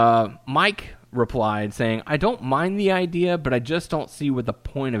 Oh. Mike replied saying, I don't mind the idea, but I just don't see what the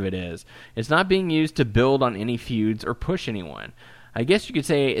point of it is. It's not being used to build on any feuds or push anyone. I guess you could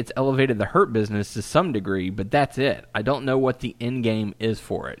say it's elevated the Hurt business to some degree, but that's it. I don't know what the end game is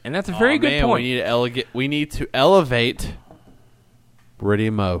for it. And that's a very good point. We need to elevate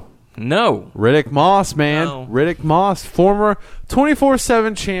Riddick Mo. No. Riddick Moss, man. No. Riddick Moss, former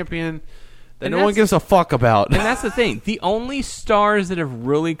 24/7 champion that And no one that's- gives a fuck about. And that's the thing. The only stars that have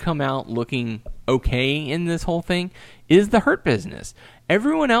really come out looking okay in this whole thing is the Hurt business.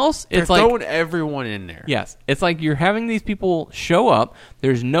 Everyone else, They're it's like... throwing everyone in there. Yes. It's like you're having these people show up.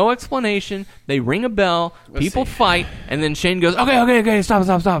 There's no explanation. They ring a bell. People fight. And then Shane goes, okay,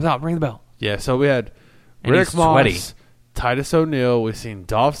 stop. Ring the bell. Yeah, so we had And Riddick he's Moss, sweaty. Titus O'Neil. We've seen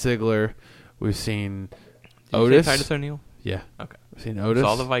Dolph Ziggler. We've seen Did you Otis. say Titus O'Neil? Yeah. Okay. We've seen Otis.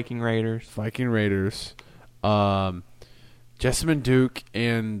 Saw the Viking Raiders. Viking Raiders. Jessamine Duke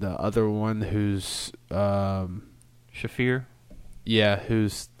and the other one who's Shafir. Yeah,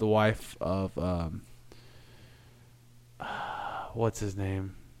 who's the wife of what's his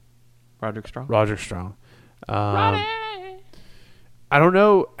name? Roderick Strong. Roger Strong. I don't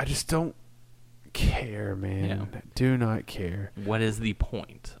know. I just don't care, man. Yeah. Do not care. What is the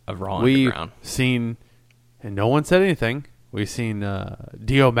point of Raw We've Underground? seen, and no one said anything. We've seen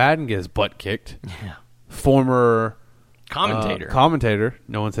Dio Madden get his butt kicked. Yeah. Former Commentator.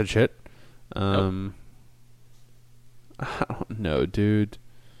 No one said shit. Nope. I don't know, dude.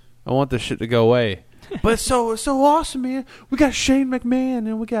 I want this shit to go away. But it's so awesome, man. We got Shane McMahon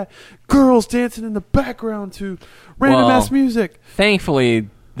and we got girls dancing in the background to random ass music. Thankfully,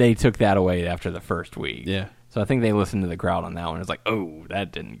 they took that away after the first week. Yeah. So I think they listened to the crowd on that one. It's like, oh,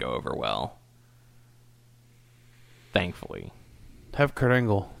 that didn't go over well. Thankfully. Have Kurt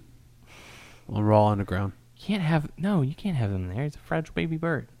Angle on Raw Underground. You can't have him there. He's a fragile baby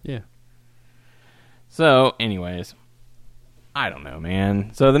bird. Yeah. So, anyways, I don't know,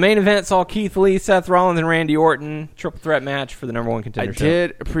 man. So the main event saw Keith Lee, Seth Rollins, and Randy Orton triple threat match for the number one contendership. I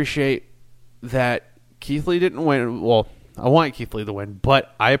did appreciate that Keith Lee didn't win. Well, I want Keith Lee to win,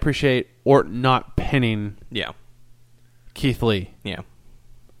 but I appreciate Orton not pinning Yeah. Keith Lee. Yeah.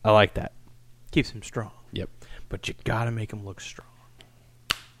 I like that. Keeps him strong. Yep. But you gotta make him look strong.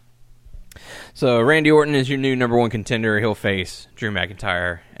 So Randy Orton is your new number one contender. He'll face Drew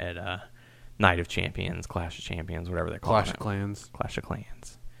McIntyre at Night of Champions, Clash of Champions, whatever they're calling it. Clash of Clans. Clash of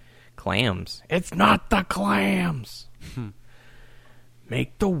Clans. Clams. It's not the clams.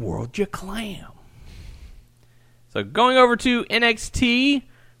 Make the world your clam. So going over to NXT,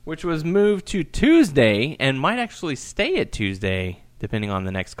 which was moved to Tuesday and might actually stay at Tuesday, depending on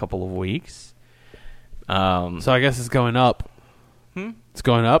the next couple of weeks. So I guess it's going up. It's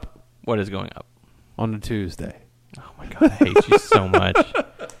going up What is going up? on a Tuesday. Oh my god, I hate you so much.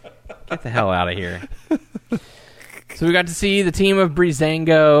 Get the hell out of here. So we got to see the team of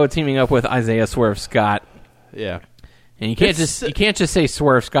Breezango teaming up with Isaiah Swerve Scott. Yeah. And you can't just say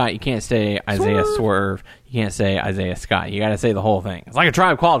Swerve Scott. You can't say Isaiah Swerve. You can't say Isaiah Scott. You got to say the whole thing. It's like a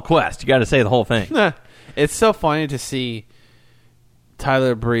Tribe Called Quest. You got to say the whole thing. It's so funny to see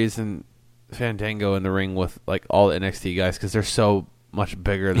Tyler Breeze and Fandango in the ring with like all the NXT guys because they're so much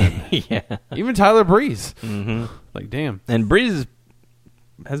bigger than Yeah. even Tyler Breeze. Mm-hmm. Like, damn. And Breeze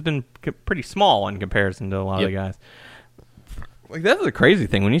has been pretty small in comparison to a lot of the guys. Like, that's the crazy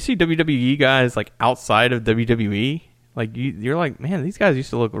thing. When you see WWE guys like outside of WWE, like you're like, man, these guys used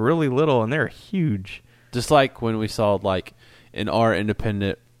to look really little and they're huge. Just like when we saw like in our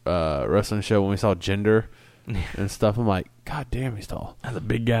independent wrestling show when we saw Jinder and stuff, I'm like, God damn, he's tall. That's a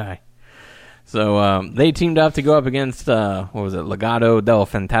big guy. So they teamed up to go up against what was it, Legado del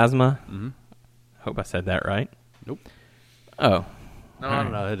Fantasma? Mm-hmm. Hope I said that right. Nope. Oh. No, I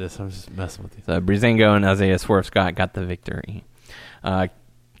don't know. It is. I'm just messing with you. So Breezango and Isaiah Swerve Scott got the victory. I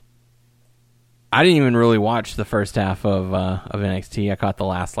didn't even really watch the first half of NXT. I caught the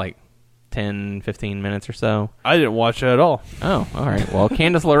last like 10, 15 minutes or so. I didn't watch it at all. Oh, all right. Well,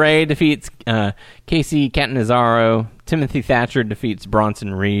 Candice LeRae defeats Casey Catanzaro. Timothy Thatcher defeats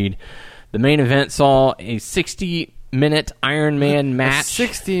Bronson Reed. The main event saw a 60-minute Iron Man match. A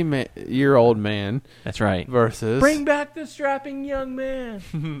 60-year-old man. That's right. Versus. Bring back the strapping young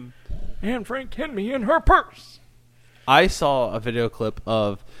man. And Frank Henry in her purse. I saw a video clip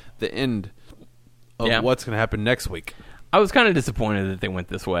of the end of what's going to happen next week. I was kind of disappointed that they went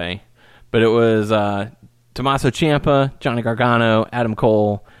this way. But it was Tommaso Ciampa, Johnny Gargano, Adam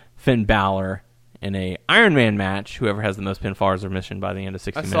Cole, Finn Balor in a Iron Man match. Whoever has the most pinfalls or mission by the end of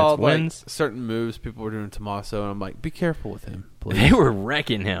 60 minutes wins. Like, certain moves people were doing Tommaso, and I'm like, be careful with him, please. They were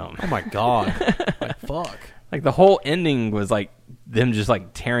wrecking him. Oh, my God. Like, fuck. Like, the whole ending was like them just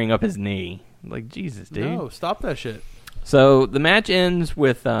like tearing up his knee. Like, Jesus, dude. No, stop that shit. So the match ends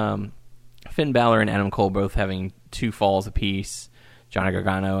with Finn Balor and Adam Cole both having 2 falls apiece. Johnny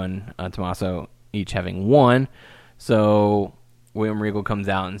Gargano and Tommaso each having 1. So William Regal comes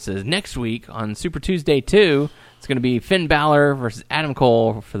out and says, next week on Super Tuesday 2, it's going to be Finn Balor versus Adam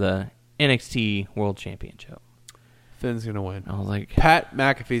Cole for the NXT World Championship. Finn's going to win. I was like, Pat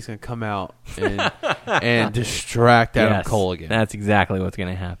McAfee's going to come out and distract Adam Cole again. That's exactly what's going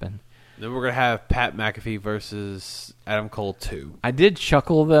to happen. Then we're going to have Pat McAfee versus Adam Cole 2. I did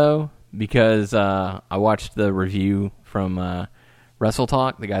chuckle, though, because I watched the review from Wrestle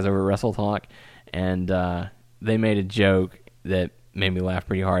Talk, the guys over at Wrestle Talk, and they made a joke that made me laugh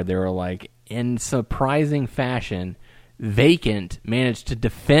pretty hard. They were like, in surprising fashion, Vacant managed to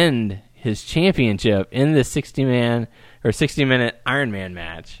defend his championship in this 60-minute Iron Man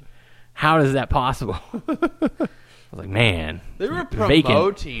match. How is that possible? I was like, man, they were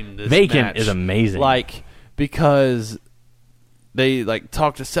promoting this Vacant match is amazing. Like because they like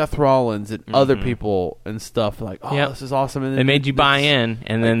talk to Seth Rollins and other people and stuff like, oh, this is awesome. And they made you buy in,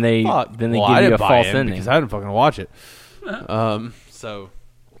 and then they I give you a didn't buy false in ending because I didn't fucking watch it. So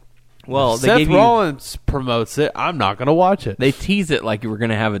well, they Seth gave you, Rollins promotes it. I'm not going to watch it. they tease it like you were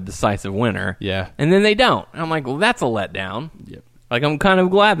going to have a decisive winner, Yeah. and then they don't. And I'm like, well, that's a letdown. Yep. Like, I'm kind of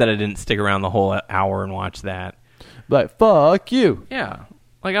glad that I didn't stick around the whole hour and watch that. Like, fuck you. Yeah,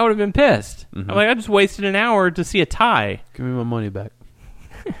 like I would have been pissed. I'm like, I just wasted an hour to see a tie. Give me my money back.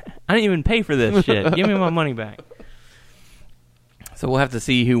 I didn't even pay for this shit. Give me my money back. So we'll have to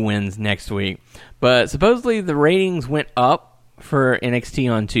see who wins next week. But supposedly the ratings went up for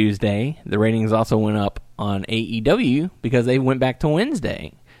NXT on Tuesday. The ratings also went up on AEW because they went back to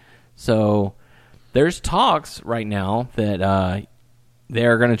Wednesday. So there's talks right now that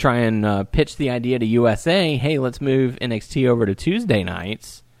they're going to try and pitch the idea to USA, hey, let's move NXT over to Tuesday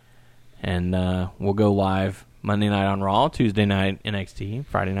nights. And we'll go live Monday night on Raw, Tuesday night NXT,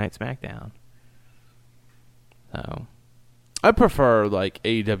 Friday night SmackDown. So I prefer like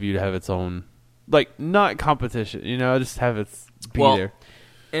AEW to have its own, like not competition, just have its be there.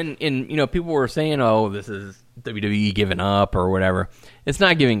 And people were saying, oh, this is WWE giving up or whatever. It's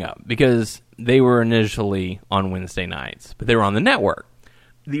not giving up because they were initially on Wednesday nights, but they were on the network.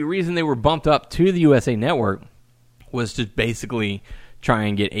 The reason they were bumped up to the USA Network was to basically try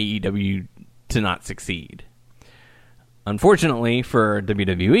and get AEW to not succeed. Unfortunately for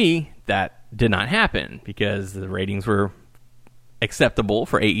WWE, that did not happen because the ratings were acceptable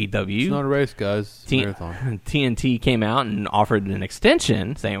for AEW. It's not a race, guys. It's a marathon. TNT came out and offered an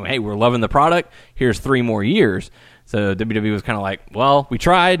extension saying, hey, we're loving the product. Here's 3 more years. So WWE was kind of like, well, we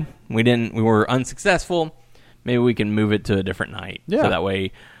tried. We were unsuccessful. Maybe we can move it to a different night. Yeah. So that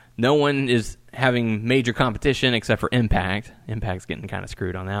way no one is having major competition except for Impact. Impact's getting kind of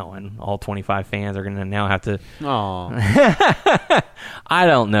screwed on that one. All 25 fans are going to now have to... Aw. I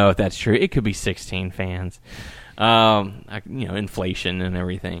don't know if that's true. It could be 16 fans. Inflation and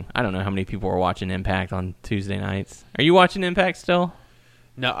everything. I don't know how many people are watching Impact on Tuesday nights. Are you watching Impact still?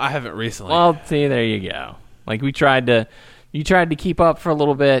 No, I haven't recently. Well, see, there you go. Like you tried to keep up for a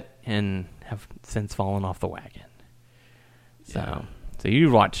little bit and have since fallen off the wagon. So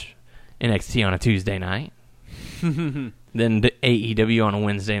you watch NXT on a Tuesday night, then the AEW on a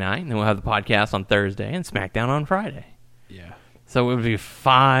Wednesday night, and then we'll have the podcast on Thursday and SmackDown on Friday. Yeah. So it would be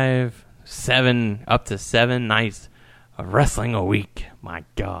 5, 7, up to 7 nights of wrestling a week. My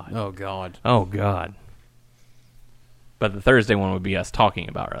God. Oh, God. Oh, God. But the Thursday one would be us talking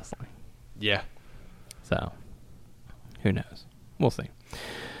about wrestling. Yeah. So, who knows? We'll see.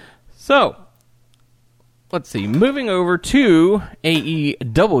 So, let's see. Moving over to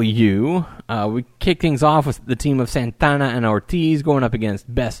AEW, we kick things off with the team of Santana and Ortiz going up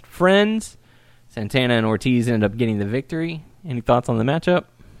against Best Friends. Santana and Ortiz ended up getting the victory. Any thoughts on the matchup?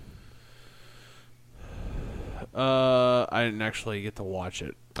 I didn't actually get to watch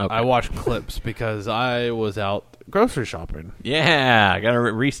it. Okay. I watched clips because I was out grocery shopping. Yeah, got to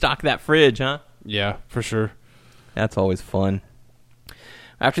restock that fridge, huh? Yeah, for sure. That's always fun.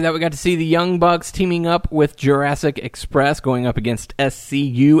 After that, we got to see the Young Bucks teaming up with Jurassic Express going up against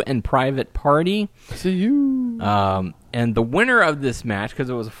SCU and Private Party. See you. And the winner of this match, because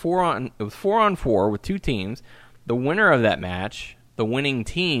it was 4-on-4 with 2 teams, the winner of that match, the winning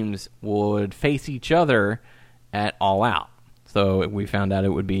teams would face each other at All Out. So we found out it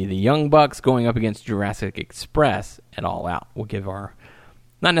would be the Young Bucks going up against Jurassic Express at All Out. We'll give our,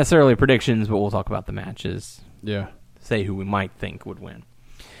 not necessarily predictions, but we'll talk about the matches. Yeah. Say who we might think would win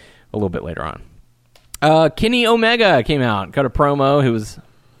a little bit later on. Kenny Omega came out, cut a promo. Who was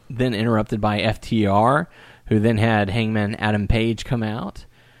then interrupted by FTR, who then had Hangman Adam Page come out.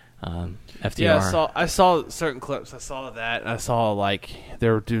 FTR. Yeah, I saw certain clips. I saw that. I saw like they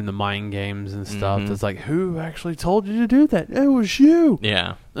were doing the mind games and stuff. Mm-hmm. It's like, who actually told you to do that? It was you.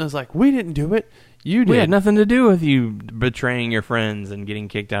 Yeah. And I was like, we didn't do it. You did. We had nothing to do with you betraying your friends and getting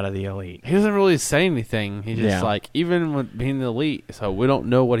kicked out of the Elite. He doesn't really say anything. He's just like, even with being the Elite, so we don't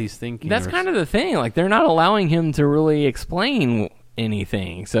know what he's thinking. That's kind of the thing. Like, they're not allowing him to really explain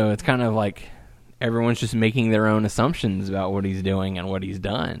anything. So it's kind of like everyone's just making their own assumptions about what he's doing and what he's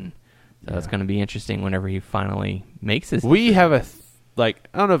done. So it's going to be interesting whenever he finally makes his We decision. have I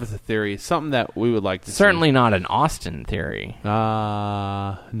don't know if it's a theory, something that we would like to Certainly see. not an Austin theory.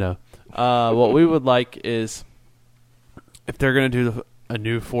 No. What we would like is if they're going to do a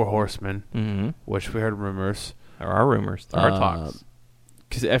new 4 Horsemen, which we heard rumors. There are rumors. There are talks.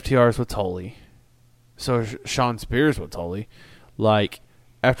 Because FTR is with Tully. So Sean Spears with Tully. Like,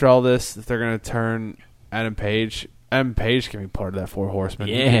 after all this, if they're going to turn Adam Page, Adam Page can be part of that 4 Horsemen.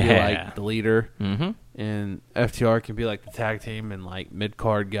 He Yeah. can be like the leader, Mm-hmm. and FTR can be like the tag team, and like mid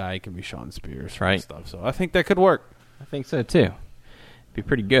card guy can be Shawn Spears, Right. and stuff. So I think that could work. I think so too. Be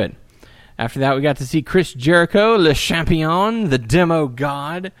pretty good. After that, we got to see Chris Jericho, Le Champion, the Demo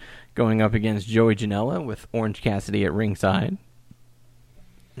God, going up against Joey Janela with Orange Cassidy at ringside.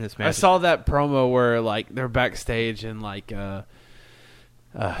 This match I saw that promo where like they're backstage and like I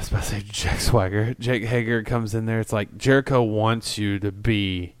was about to say Jake Hager comes in there. It's like Jericho wants you to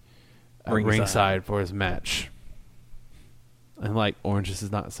be at ringside for his match, and like Orange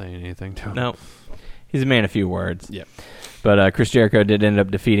is not saying anything to him. No, he's a man of few words. Yep. But Chris Jericho did end up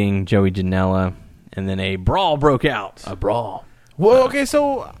defeating Joey Janela, and then a brawl broke out. A brawl. Well, okay,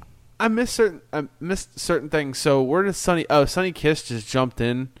 so I missed certain things. So where did Sonny Kiss just jumped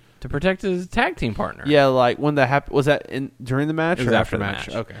in To protect his tag team partner. Yeah, like when that happened, was that during the match It was or after the match?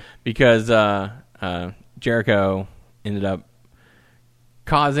 match. Okay. Because Jericho ended up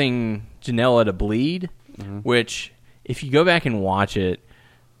causing Janela to bleed, which, if you go back and watch it,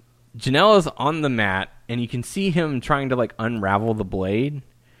 Janela's on the mat, and you can see him trying to like unravel the blade,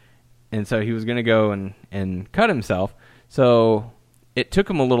 and so he was going to go and cut himself. So it took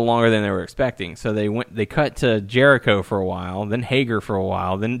him a little longer than they were expecting. So they cut to Jericho for a while, then Hager for a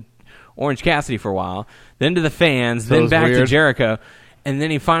while, then Orange Cassidy for a while, then to the fans, then back to Jericho, and then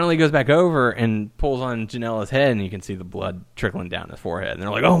he finally goes back over and pulls on Janela's head, and you can see the blood trickling down his forehead. And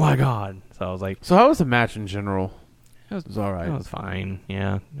they're like, "Oh my god!" So I was like, So how was the match in general? It was all right. It was fine.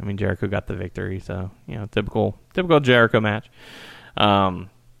 Yeah, I mean Jericho got the victory, so typical Jericho match.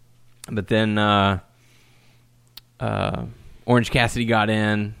 But then Orange Cassidy got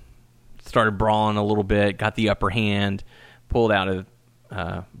in, started brawling a little bit, got the upper hand, pulled out a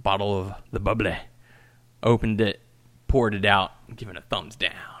bottle of the bubbly, opened it, poured it out, giving a thumbs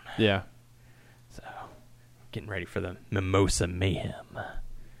down. Yeah. So, getting ready for the Mimosa Mayhem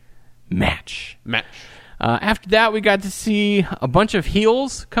match. After that, we got to see a bunch of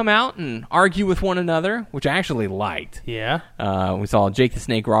heels come out and argue with one another, which I actually liked. Yeah. We saw Jake the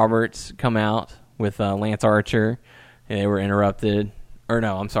Snake Roberts come out with Lance Archer, and they were interrupted. Or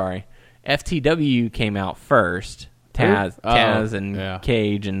no, I'm sorry. FTW came out first. Taz and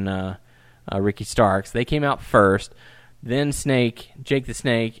Cage and Ricky Starks. They came out first. Then Jake the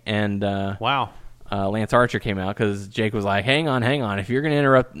Snake, and Lance Archer came out because Jake was like, hang on. If you're going to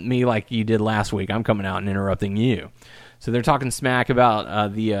interrupt me like you did last week, I'm coming out and interrupting you. So they're talking smack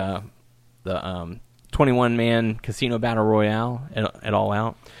about the 21-man casino battle royale at All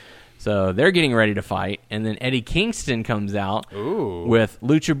Out. So they're getting ready to fight. And then Eddie Kingston comes out with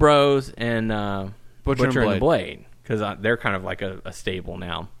Lucha Bros and Butcher and the Blade because they're kind of like a stable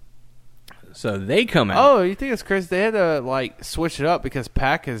now. So they come out. Oh, you think it's crazy? They had to like switch it up because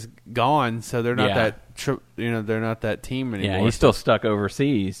Pac is gone, so they're not they're not that team anymore. Yeah, he's still stuck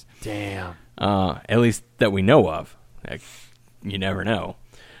overseas. Damn. At least that we know of. Like, you never know.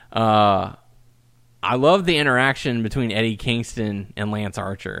 I love the interaction between Eddie Kingston and Lance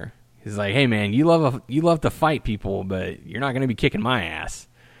Archer. He's like, "Hey man, you love to fight people, but you're not going to be kicking my ass."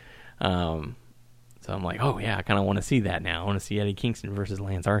 So I'm like, oh, yeah, I kind of want to see that now. I want to see Eddie Kingston versus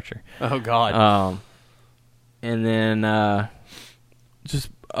Lance Archer. Oh, God. And then just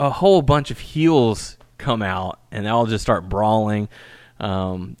a whole bunch of heels come out, and they all just start brawling.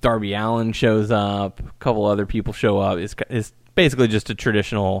 Darby Allin shows up. A couple other people show up. It's basically just a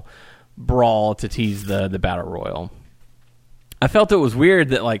traditional brawl to tease the Battle Royal. I felt it was weird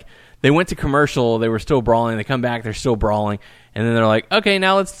that, like, they went to commercial, they were still brawling, they come back, they're still brawling, and then they're like, okay,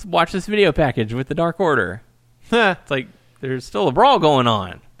 now let's watch this video package with the Dark Order. It's like, there's still a brawl going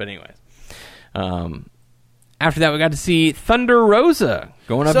on. But anyways. After that, we got to see Thunder Rosa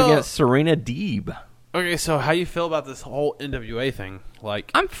going up against Serena Deeb. Okay, so how you feel about this whole NWA thing? Like,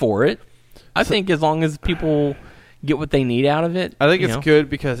 I'm for it. I think as long as people get what they need out of it. I think it's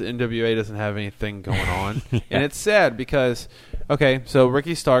good because NWA doesn't have anything going on. Yeah. And it's sad because, okay, so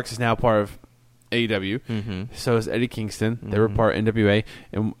Ricky Starks is now part of AEW. Mm-hmm. So is Eddie Kingston. Mm-hmm. They were part of NWA.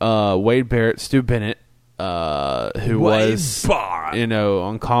 And Wade Barrett, Stu Bennett, who was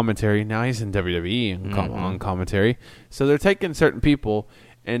on commentary. Now he's in WWE on commentary. So they're taking certain people,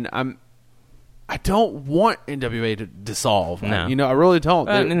 and I don't want NWA to dissolve. No. I really don't.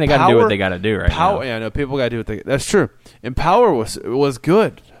 And they got to do what they got to do right now. Yeah, I know people got to do what they. That's true. And Power was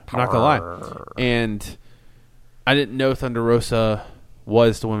good. I'm not gonna lie. And I didn't know Thunder Rosa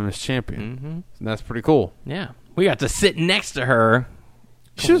was the women's champion. Mm-hmm. And that's pretty cool. Yeah, we got to sit next to her.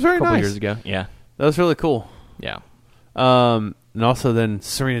 She was very nice. A couple years ago. Yeah, that was really cool. Yeah. And also then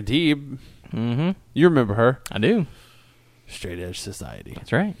Serena Deeb. Mm-hmm. You remember her? I do. Straight Edge Society.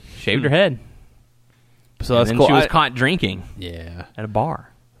 That's right. Shaved her head. So And that's then cool. she was caught drinking Yeah. at a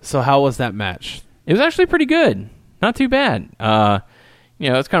bar. So how was that match? It was actually pretty good. Not too bad.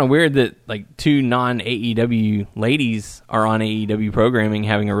 It's kind of weird that like two non-AEW ladies are on AEW programming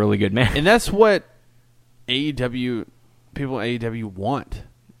having a really good match. And that's what AEW people in AEW want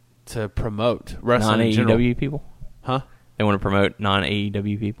to promote wrestling in general. Non-AEW people? Huh? They want to promote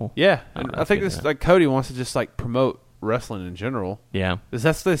non-AEW people? Yeah. Oh, And I that's think good this to know. like Cody wants to just like promote wrestling in general. Yeah. Because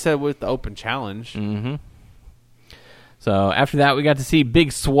that's what they said with the open challenge. Mm-hmm. So after that, we got to see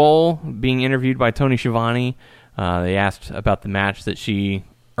Big Swole being interviewed by Tony Schiavone. They asked about the match that she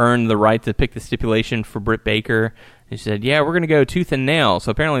earned the right to pick the stipulation for Britt Baker. And she said, yeah, we're going to go tooth and nail.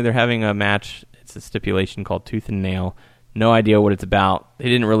 So apparently they're having a match. It's a stipulation called tooth and nail. No idea what it's about. They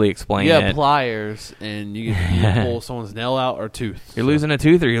didn't really explain You it. have pliers and you can pull someone's nail out or tooth. You're losing a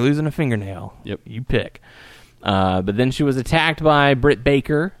tooth or you're losing a fingernail. Yep. You pick. But then she was attacked by Britt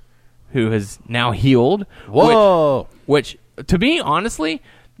Baker, who has now healed. Whoa. Which to me, honestly,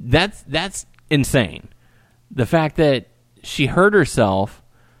 that's insane. The fact that she hurt herself,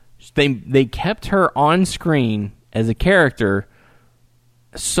 they kept her on screen as a character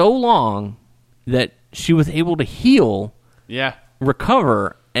so long that she was able to heal, Yeah.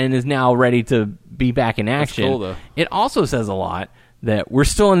 recover, and is now ready to be back in action. cool, though. It also says a lot that we're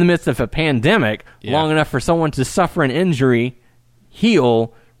still in the midst of a pandemic long enough for someone to suffer an injury,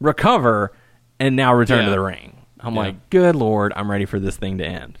 heal, recover, and now return to the ring. I'm like, good Lord, I'm ready for this thing to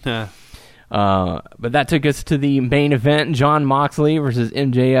end. But that took us to the main event, Jon Moxley versus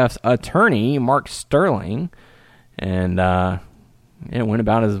MJF's attorney, Mark Sterling. And it went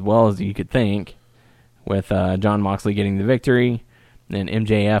about as well as you could think, with Jon Moxley getting the victory, and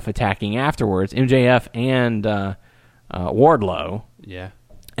MJF attacking afterwards. MJF and Wardlow. Yeah.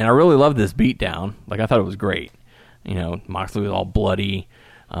 And I really loved this beatdown. Like, I thought it was great. Moxley was all bloody.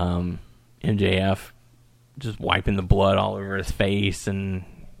 MJF just wiping the blood all over his face and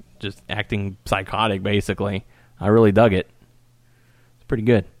just acting psychotic, basically. I really dug it. It's pretty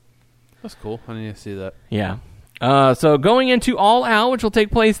good. That's cool. I need to see that. Yeah. So going into All Out, which will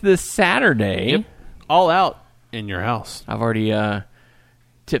take place this Saturday. Yep. All out in your house. I've already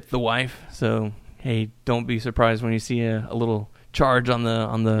tipped the wife, so hey, don't be surprised when you see a little charge on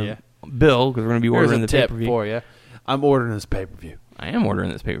the bill, because we're going to be ordering Here's the a tip pay-per-view. for you. I'm ordering this pay-per-view. I am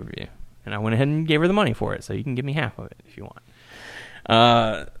ordering this pay-per-view, and I went ahead and gave her the money for it, so you can give me half of it if you want.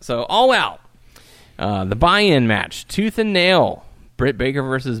 So All Out, the buy-in match, tooth and nail, Britt Baker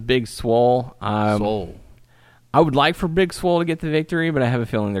versus Big Swole. Soul. I would like for Big Swole to get the victory, but I have a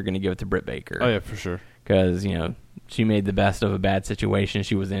feeling they're going to give it to Britt Baker. Oh, yeah, for sure. Because, she made the best of a bad situation.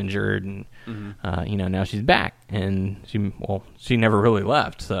 She was injured, and, now she's back. And she never really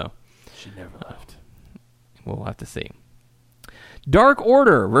left, so. She never left. We'll have to see. Dark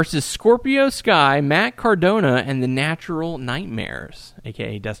Order versus Scorpio Sky, Matt Cardona, and the Natural Nightmares,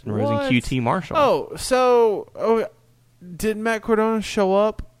 a.k.a. Dustin Rose and QT Marshall. Did Matt Cardona show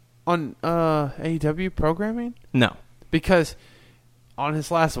up on AEW programming? No. Because on his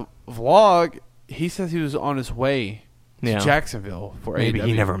last vlog, he says he was on his way to Jacksonville for Maybe AEW.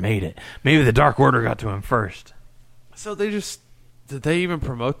 he never made it. Maybe the Dark Order got to him first. So did they even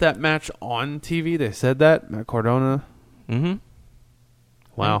promote that match on TV? They said that, Matt Cardona. Mm-hmm.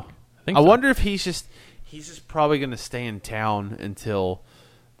 Wow. I think I so. wonder if he's just probably going to stay in town until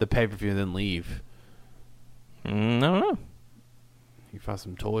the pay-per-view and then leave. I don't know. You found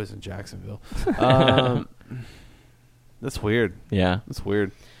some toys in Jacksonville. That's weird. Yeah. That's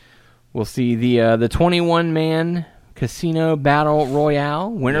weird. We'll see the 21-man Casino Battle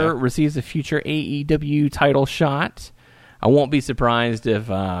Royale. Winner receives a future AEW title shot. I won't be surprised if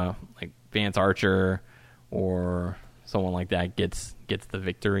like Vance Archer or someone like that gets the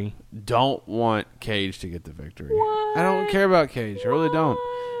victory. Don't want Cage to get the victory. What? I don't care about Cage. I really don't.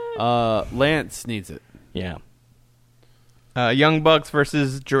 Lance needs it. Yeah. Young Bucks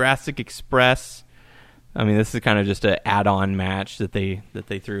versus Jurassic Express. I mean, this is kind of just an add-on match that they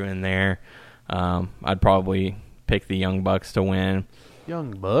threw in there. I'd probably pick the Young Bucks to win.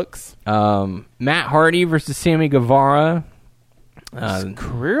 Young Bucks. Matt Hardy versus Sammy Guevara. His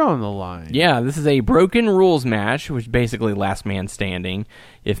career on the line. Yeah, this is a broken rules match, which is basically last man standing.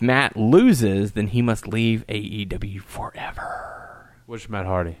 If Matt loses, then he must leave AEW forever. Which Matt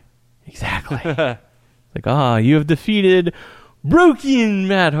Hardy? Exactly. You have defeated broken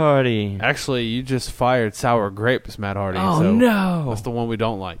Matt Hardy. Actually, you just fired Sour Grapes, Matt Hardy. Oh, so no. That's the one we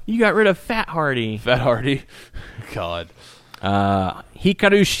don't like. You got rid of Fat Hardy. Fat Hardy. God.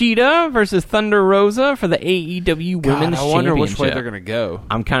 Hikaru Shida versus Thunder Rosa for the AEW Women's Championship. I wonder which way they're going to go.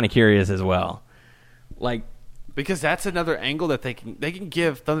 I'm kind of curious as well. Like, Because that's another angle that they can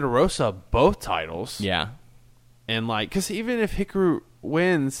give Thunder Rosa both titles. Yeah. And because even if Hikaru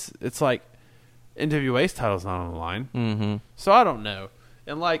wins, it's like NWA's title's not on the line. Mm-hmm. So I don't know.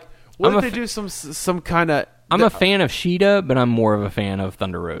 And what if they do some kind of? I'm a fan of Shida, but I'm more of a fan of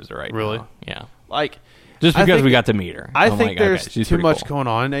Thunder Rosa right Really? now. Yeah. Just because we got to meet her. I I'm think like, there's okay, she's too pretty much cool. going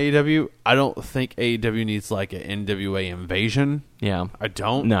on in AEW. I don't think AEW needs an NWA invasion. Yeah. I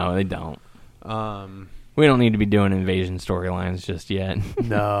don't. No, they don't. Um, We don't need to be doing invasion storylines just yet.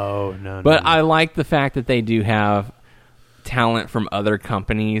 no. But I like the fact that they do have talent from other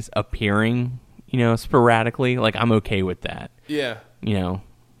companies appearing, sporadically. I'm okay with that. Yeah.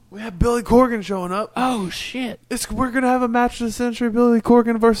 We have Billy Corgan showing up. Oh, shit. We're going to have a match of the century, Billy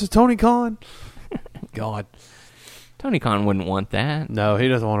Corgan versus Tony Khan. God. Tony Khan wouldn't want that. No, he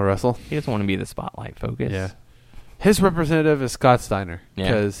doesn't want to wrestle. He doesn't want to be the spotlight focus. Yeah. His representative is Scott Steiner. Yeah.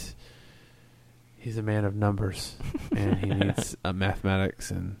 Because he's a man of numbers. And he needs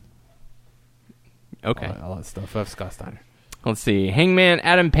mathematics and Okay. all that stuff. Of Scott Steiner. Let's see. Hangman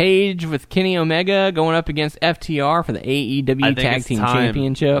Adam Page with Kenny Omega going up against FTR for the AEW Tag Team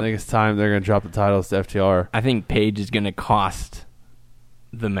Championship. I think it's time they're going to drop the titles to FTR. I think Page is going to cost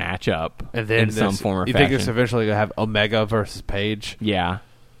the matchup And then in some form or you fashion. think it's eventually going to have Omega versus Page? Yeah,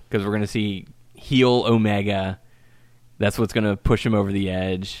 because we're going to see heel Omega. That's what's going to push him over the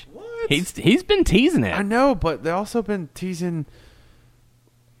edge. What? He's been teasing it. I know, but they've also been teasing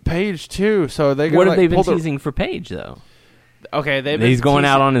Page too. So they What have they been teasing for Page though? Okay, he's going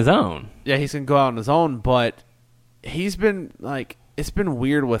out on his own. Yeah, he's going to go out on his own, but he's been it's been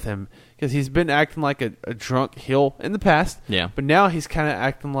weird with him because he's been acting like a drunk heel in the past. Yeah. But now he's kind of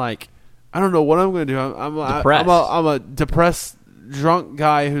acting like, I don't know what I'm going to do. I'm Depressed. I'm a depressed drunk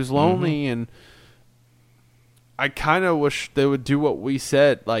guy who's lonely, and I kind of wish they would do what we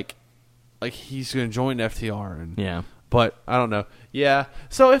said, like he's going to join FTR, and Yeah. but I don't know. Yeah.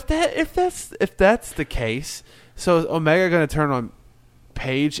 So if that's the case, so is Omega going to turn on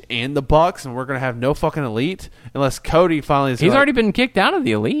Page and the Bucks, and we're going to have no fucking Elite unless Cody finally is. He's already been kicked out of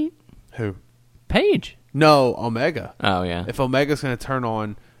the Elite. Who? Page. No, Omega. Oh yeah. If Omega's going to turn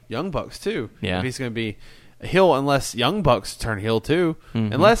on Young Bucks too, Yeah. If he's going to be a heel, unless Young Bucks turn heel too,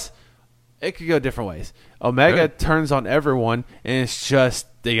 unless it could go different ways. Omega Good. turns on everyone, and it's just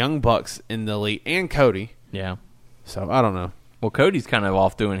the Young Bucks in the Elite and Cody. Yeah. So I don't know. Well, Cody's kind of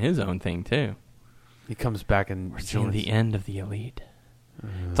off doing his own thing too. He comes back and We're seeing the end of the Elite.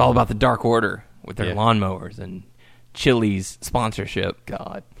 It's all about the Dark Order with their lawnmowers and Chili's sponsorship.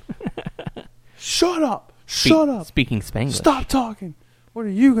 God. Shut up! Shut up! Speaking Spanglish. Stop talking! What are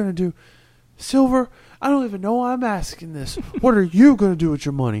you gonna do, Silver? I don't even know why I'm asking this. What are you gonna do with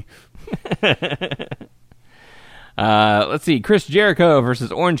your money? Let's see. Chris Jericho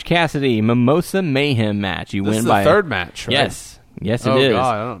versus Orange Cassidy Mimosa Mayhem match. You This win is by the third match, right? Yes, it Oh, is.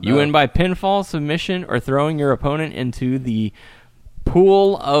 God, I don't You know. win by pinfall, submission, or throwing your opponent into the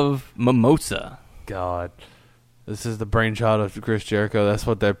pool of mimosa. God, this is the brainchild of Chris Jericho. That's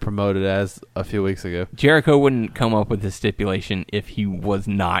what they promoted as a few weeks ago. Jericho wouldn't come up with this stipulation if he was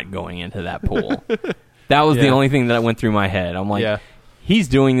not going into that pool. That was the Yeah. only thing that went through my head. I'm like, Yeah. he's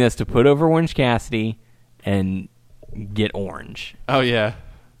doing this to put over Orange Cassidy and get Orange. Oh yeah,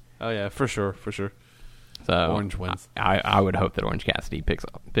 for sure. So Orange wins. I would hope that Orange Cassidy picks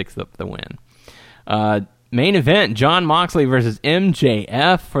up the win. Main event: Jon Moxley versus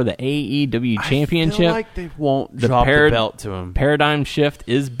MJF for the AEW Championship. I feel like they won't drop the belt to him. Paradigm Shift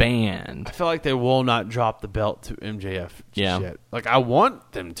is banned. I feel like they will not drop the belt to MJF just Yeah. yet. Like, I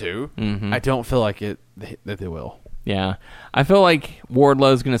want them to. I don't feel like that they will. Yeah, I feel like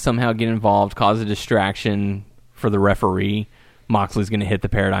Wardlow's going to somehow get involved, cause a distraction for the referee. Moxley's going to hit the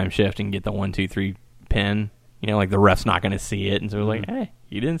Paradigm Shift and get the 1-2-3 pin. Like the ref's not going to see it, and so we're like, hey,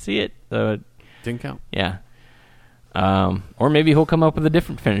 you didn't see it, so Didn't count. yeah. Or maybe he'll come up with a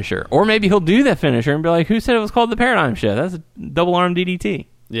different finisher. Or maybe he'll do that finisher and be like, who said it was called the Paradigm Shift? That's a double arm DDT.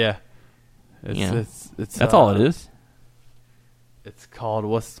 Yeah. It's It's That's all it is. It's called,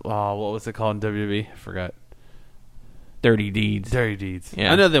 what was it called in WWE? I forgot. Dirty Deeds. Dirty Deeds.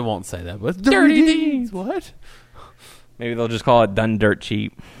 Yeah. I know they won't say that, but it's Dirty Dirty Deeds. Deeds. What? Maybe they'll just call it Done Dirt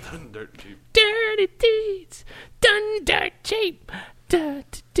Cheap. Dirt cheap. Dirty Deeds. Done Dirt Cheap.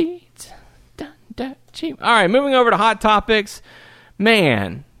 Dirty Deeds. Done Dirt Cheap. All right, moving over to Hot Topics.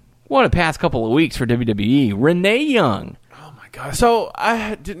 Man, what a past couple of weeks for WWE. Renee Young. Oh my god! So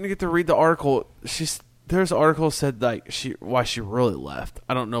I didn't get to read the article. There's an article said why she really left.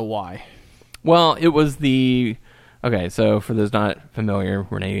 I don't know why. Well, it was okay, so for those not familiar,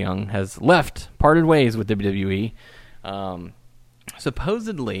 Renee Young has parted ways with WWE.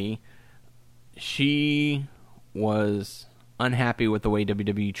 Supposedly, she was unhappy with the way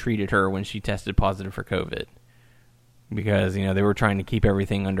WWE treated her when she tested positive for COVID. Because, they were trying to keep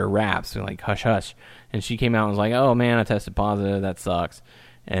everything under wraps, like hush hush. And she came out and was like, "Oh man, I tested positive. That sucks."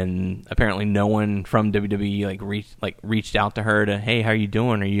 And apparently, no one from WWE reached out to her to, "Hey, how are you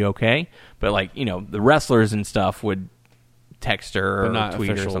doing? Are you okay?" But the wrestlers and stuff would text her or not tweet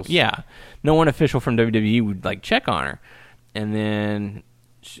her or officials. something. Yeah, no one official from WWE would check on her. And then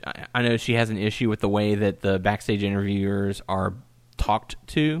I know she has an issue with the way that the backstage interviewers are talked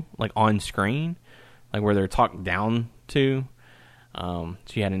to, on screen, where they're talked down to.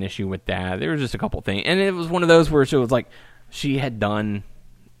 She had an issue with that. There was just a couple things, and it was one of those where she was she had done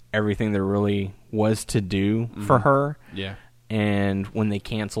everything there really was to do for her. Yeah. And when they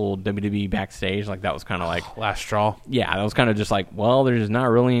canceled WWE backstage, that was kind of last straw. Yeah, that was kind of just well, there's not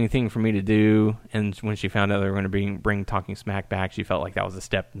really anything for me to do. And when she found out they were going to bring Talking Smack back, she felt like that was a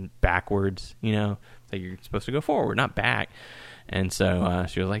step backwards. You're supposed to go forward, not back. And so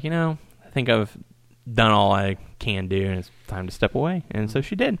she was like, I think I've done all I can do, and it's time to step away. And so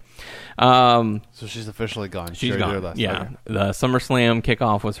she did. So she's officially gone. She's gone. Yeah, okay. The SummerSlam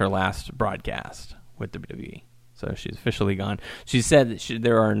kickoff was her last broadcast with WWE. So she's officially gone. She said that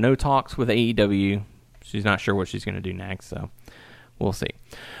there are no talks with AEW. She's not sure what she's going to do next, so we'll see.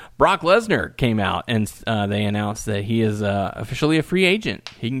 Brock Lesnar came out, and they announced that he is officially a free agent.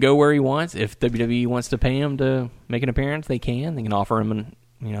 He can go where he wants. If WWE wants to pay him to make an appearance, they can. They can offer him,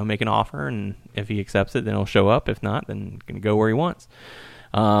 make an offer, and if he accepts it, then he'll show up. If not, then he can go where he wants.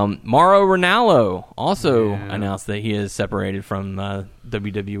 Mauro Ranallo also announced that he is separated from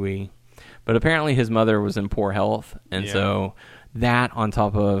WWE. But apparently his mother was in poor health, and so that on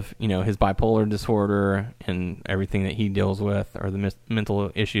top of, his bipolar disorder and everything that he deals with, or the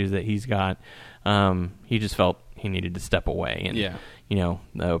mental issues that he's got, he just felt he needed to step away.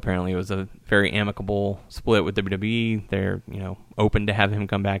 And, apparently it was a very amicable split with WWE. They're, open to have him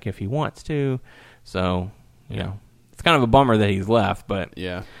come back if he wants to. So, it's kind of a bummer that he's left, but,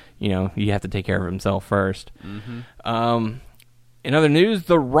 you have to take care of himself first. Mm-hmm. In other news,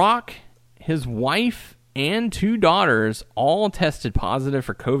 The Rock, his wife, and 2 daughters all tested positive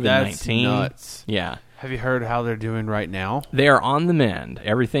for COVID-19. That's nuts. Yeah. Have you heard how they're doing right now? They are on the mend.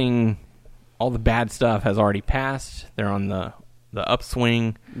 Everything, all the bad stuff has already passed. They're on the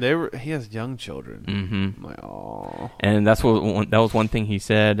upswing. He has young children. Mm-hmm. I'm like, oh. And that was one thing he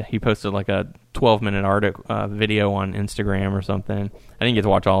said. He posted a 12-minute video on Instagram or something. I didn't get to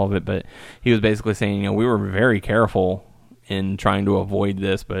watch all of it, but he was basically saying, we were very careful in trying to avoid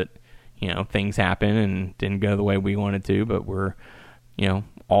this, but things happen and didn't go the way we wanted to, but we're,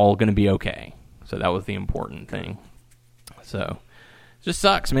 all going to be okay. So that was the important thing. So it just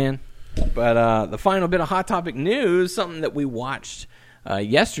sucks, man. But the final bit of Hot Topic news, something that we watched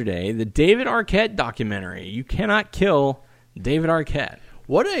yesterday, the David Arquette documentary. You cannot kill David Arquette.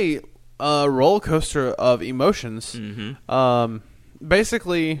 What a roller coaster of emotions. Mm-hmm.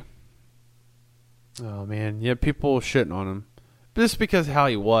 Basically, oh man, people shitting on him. Just because of how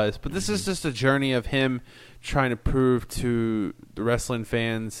he was. But this is just a journey of him trying to prove to the wrestling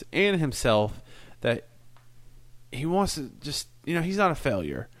fans and himself that he wants to just, he's not a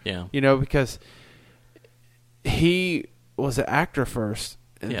failure. Yeah. Because he was an actor first,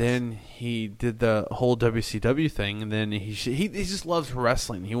 and then he did the whole WCW thing, and then he just loves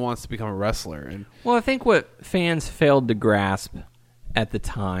wrestling. He wants to become a wrestler. And well, I think what fans failed to grasp at the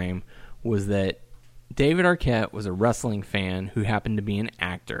time was that David Arquette was a wrestling fan who happened to be an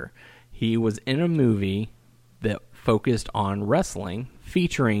actor. He was in a movie that focused on wrestling,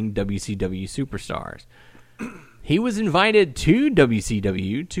 featuring WCW superstars. He was invited to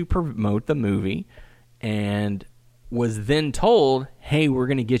WCW to promote the movie and was then told, hey, we're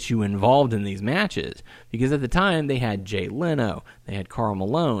going to get you involved in these matches. Because at the time, they had Jay Leno, they had Karl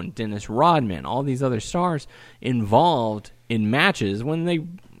Malone, Dennis Rodman, all these other stars involved in matches when they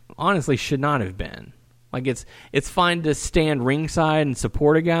honestly should not have been. It's fine to stand ringside and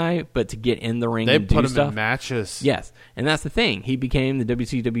support a guy, but to get in the ring and do stuff. They put him in matches. Yes, and that's the thing. He became the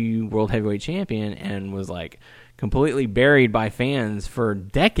WCW World Heavyweight Champion and was completely buried by fans for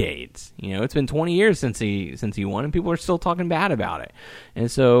decades. It's been 20 years since he won, and people are still talking bad about it. And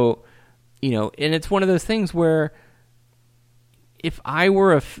so, and it's one of those things where if I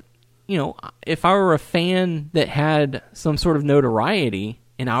were a fan that had some sort of notoriety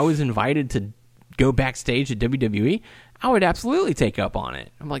and I was invited to go backstage at WWE, I would absolutely take up on it.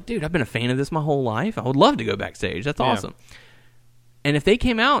 I'm like, dude, I've been a fan of this my whole life. I would love to go backstage. That's awesome. And if they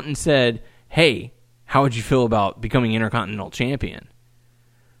came out and said, hey, how would you feel about becoming Intercontinental Champion?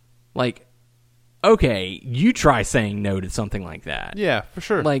 okay, you try saying no to something like that. Yeah, for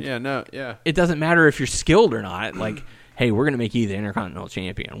sure. Like, it doesn't matter if you're skilled or not. Like, hey, we're going to make you the Intercontinental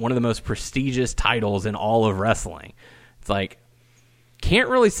Champion, one of the most prestigious titles in all of wrestling. It's like, can't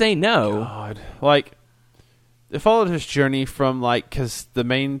really say no. God. Like, they followed his journey from, like, because the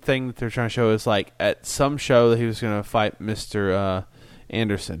main thing that they're trying to show is, like, at some show that he was going to fight Mr.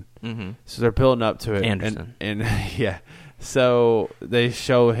 Anderson. Mm-hmm. So they're building up to it. Anderson. And yeah. So they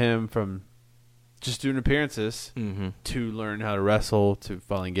show him from just doing appearances to learn how to wrestle to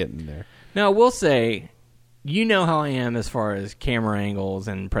finally getting there. Now, we'll say, you know how I am as far as camera angles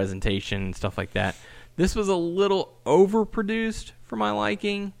and presentation and stuff like that. This was a little overproduced for my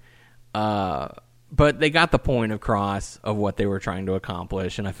liking, but they got the point across of what they were trying to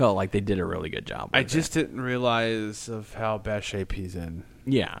accomplish, and I felt like they did a really good job with I just didn't realize of how bad shape he's in.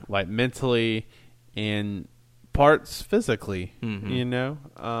 Yeah. Like, mentally and parts physically, Mm-hmm. you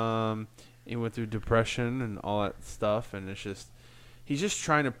know? He went through depression and all that stuff, and it's just he's just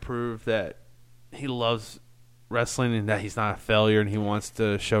trying to prove that he loves wrestling and that he's not a failure, and he wants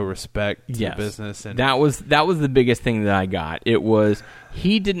to show respect to the business. And that was the biggest thing that I got. It was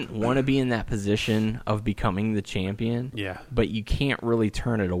he didn't want to be in that position of becoming the champion. Yeah. But you can't really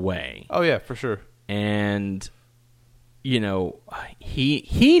turn it away. Oh yeah, for sure. And you know,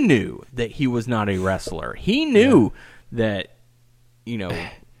 he knew that he was not a wrestler. He knew that, you know,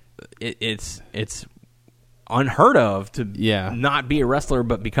 it's unheard of to not be a wrestler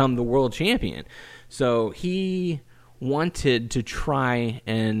but become the world champion. So he wanted to try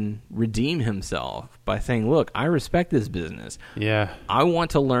and redeem himself by saying, look, I respect this business. Yeah. I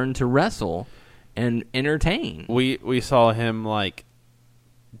want to learn to wrestle and entertain. We saw him, like,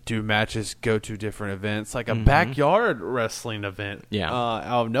 do matches, go to different events, like a backyard wrestling event. Yeah.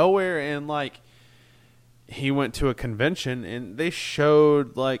 Out of nowhere, and, like, he went to a convention, and they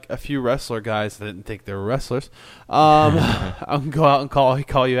showed, like, a few wrestler guys that didn't think they were wrestlers. I'll go out and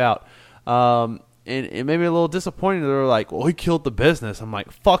call you out. And it made me a little disappointed. They were like, well, he killed the business. I'm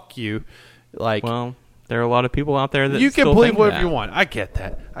like, fuck you. Like, well, there are a lot of people out there that you can still believe think whatever that. you want. I get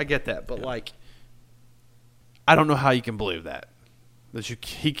that. But, like, I don't know how you can believe that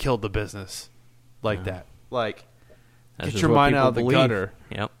he killed the business like that. Like, That's get just your what mind people out of the believe. gutter.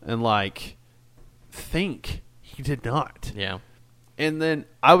 Yep. And, like, think he did not. Yeah. And then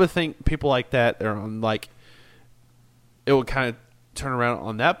I would think people like that are on, like, it would kind of turn around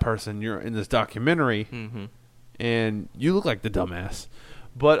on that person. You're in this documentary, and you look like the dumbass.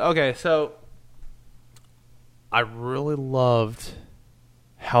 But okay, so I really loved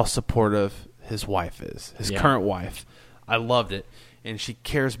how supportive his wife is, his current wife. I loved it, and she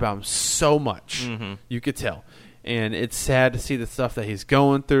cares about him so much. You could tell. And it's sad to see the stuff that he's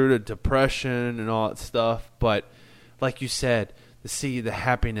going through, the depression and all that stuff. But like you said, to see the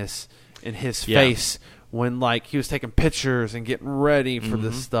happiness in his face when, like, he was taking pictures and getting ready for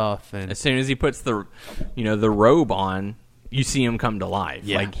this stuff. And as soon as he puts the robe on, you see him come to life.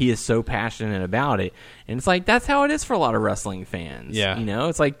 Yeah. Like, he is so passionate about it. And it's like, that's how it is for a lot of wrestling fans. Yeah. You know,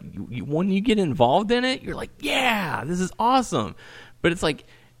 it's like when you get involved in it, you're like, yeah, this is awesome. But it's like,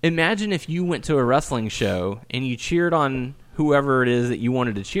 imagine if you went to a wrestling show and you cheered on whoever it is that you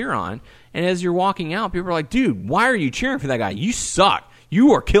wanted to cheer on, and as you're walking out, people are like, dude, why are you cheering for that guy? You suck.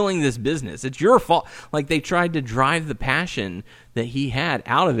 You are killing this business. It's your fault. Like, they tried to drive the passion that he had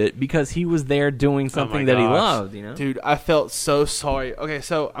out of it because he was there doing something that he loved, you know? Dude, I felt so sorry. Okay,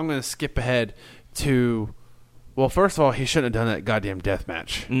 so I'm going to skip ahead to, well, first of all, he shouldn't have done that goddamn death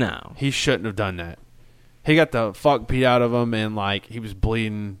match. No. He shouldn't have done that. He got the fuck beat out of him, and, like, he was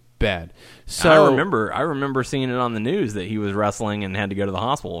bleeding bad. So I remember seeing it on the news that he was wrestling and had to go to the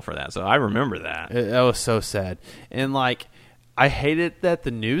hospital for that. So I remember that. That was so sad. And, like, I hated that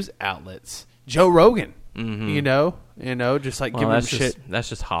the news outlets, Joe Rogan, you know, just like giving him shit. That's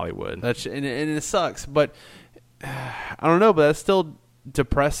just Hollywood. And it sucks, but I don't know. But that's still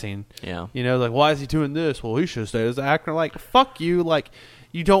depressing. Yeah. You know, like, why is he doing this? Well, he should stay as an actor. Like, fuck you. Like,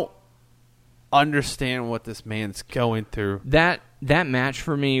 you don't understand what this man's going through. That match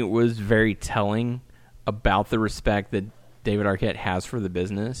for me was very telling about the respect that David Arquette has for the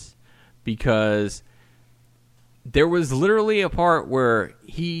business, because there was literally a part where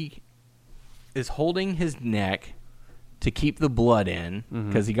he is holding his neck to keep the blood in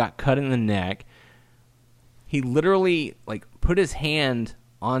because he got cut in the neck. He literally, like, put his hand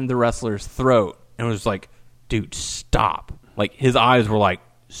on the wrestler's throat and was like, dude, stop. Like, his eyes were like,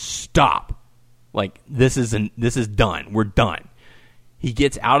 stop. Like, this is done. We're done. He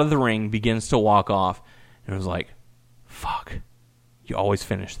gets out of the ring, begins to walk off, and was like, fuck, you always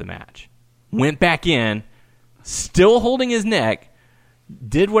finish the match. Went back in, still holding his neck,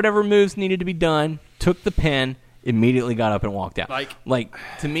 did whatever moves needed to be done, took the pin, immediately got up and walked out. Like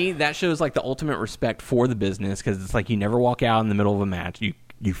to me, that shows like the ultimate respect for the business, because it's like you never walk out in the middle of a match.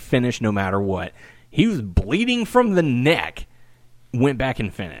 You finish no matter what. He was bleeding from the neck, went back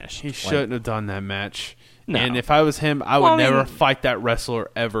and finished. He shouldn't have done that match. No. And if I was him, I would never fight that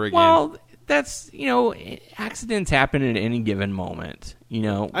wrestler ever again. Well, that's, accidents happen at any given moment.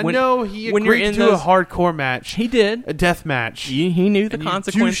 I know he agreed to a hardcore match. He did. A death match. He knew the and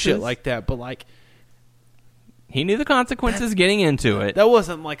consequences. You do shit like that, but like... He knew the consequences getting into it. That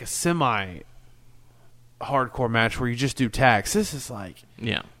wasn't like a semi-hardcore match where you just do tags. This is like...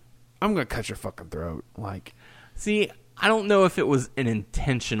 Yeah. I'm going to cut your fucking throat. Like... See, I don't know if it was an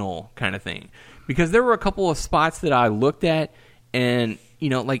intentional kind of thing. Because there were a couple of spots that I looked at, and,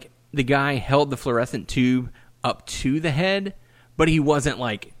 like, the guy held the fluorescent tube up to the head, but he wasn't,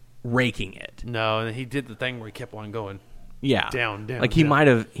 like, raking it. No, and he did the thing where he kept on going. Yeah. Down. Like, he might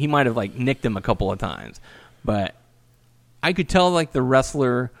have, like, nicked him a couple of times. But I could tell, like, the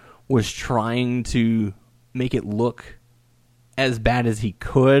wrestler was trying to make it look as bad as he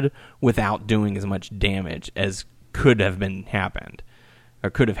could without doing as much damage as could have happened.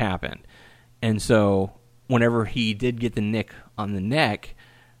 And so whenever he did get the nick on the neck,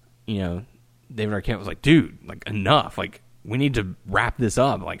 David Arquette was like, dude, like, enough. Like, we need to wrap this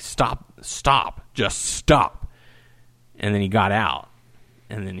up. Like, stop, just stop. And then he got out.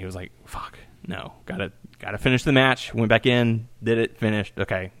 And then he was like, fuck, no, gotta finish the match. Went back in, did it, finished.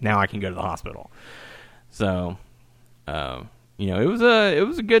 Okay, now I can go to the hospital. So, it was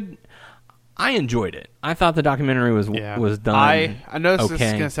a good... I enjoyed it. I thought the documentary was done. I know this okay.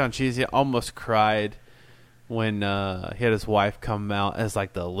 is gonna sound cheesy. I almost cried when he had his wife come out as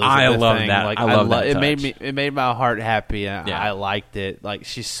like the Elizabeth I love thing. that. Like, I love that. It touch. made my heart happy. And Yeah. I liked it. Like,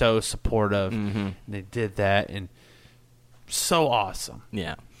 she's so supportive. Mm-hmm. And they did that, and so awesome.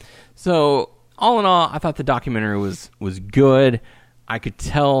 Yeah. So all in all, I thought the documentary was good. I could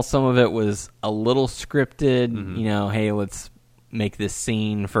tell some of it was a little scripted. Mm-hmm. Hey, let's make this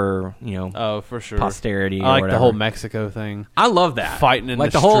scene for for sure, posterity. I like or whatever. the whole Mexico thing. I love that, fighting in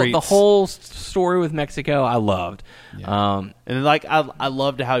like the the streets. whole story with Mexico. I loved. Yeah. And like I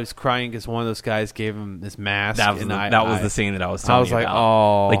loved how he was crying because one of those guys gave him this mask. That was the scene that I was telling you like, about.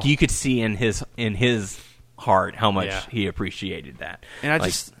 oh, like you could see in his heart how much he appreciated that. And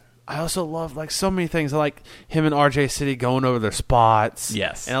I also love like so many things. I like him and RJ City going over their spots.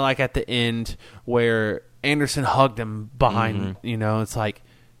 Yes, and I like at the end where Anderson hugged him behind. Mm-hmm. It's like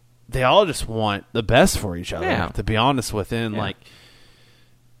they all just want the best for each other. Yeah. To be honest with him, like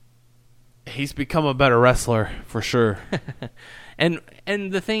he's become a better wrestler for sure. and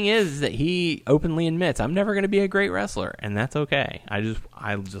the thing is that he openly admits, I'm never going to be a great wrestler, and that's okay. I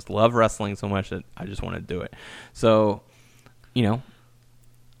just love wrestling so much that I just want to do it. So,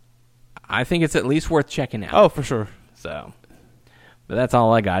 I think it's at least worth checking out. Oh, for sure. So, but that's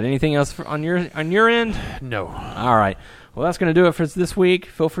all I got. Anything else on your end? No. All right. Well, that's going to do it for this week.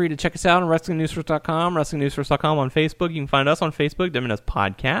 Feel free to check us out on WrestlingNewsSource.com, WrestlingNewsSource.com on Facebook. You can find us on Facebook, WNS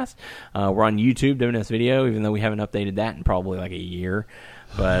Podcast. We're on YouTube, WNS Video, even though we haven't updated that in probably like a year.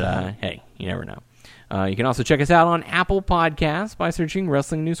 But, hey, you never know. You can also check us out on Apple Podcasts by searching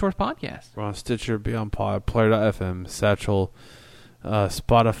Wrestling News Source Podcast. We're on Stitcher, Beyond Pod, Player.fm, Satchel,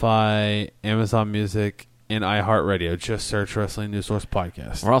 Spotify, Amazon Music, and iHeartRadio. Just search Wrestling News Source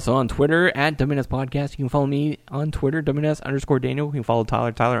Podcast. We're also on Twitter at WNS Podcast. You can follow me on Twitter, WNS_Daniel. You can follow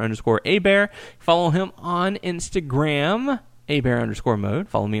Tyler, Tyler_Abear. Follow him on Instagram, Abear_mode.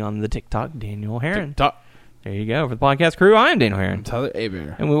 Follow me on the TikTok, Daniel Heron. TikTok. There you go. For the podcast crew, I am Daniel Heron. I'm Tyler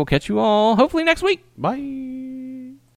Abear. And we will catch you all hopefully next week. Bye.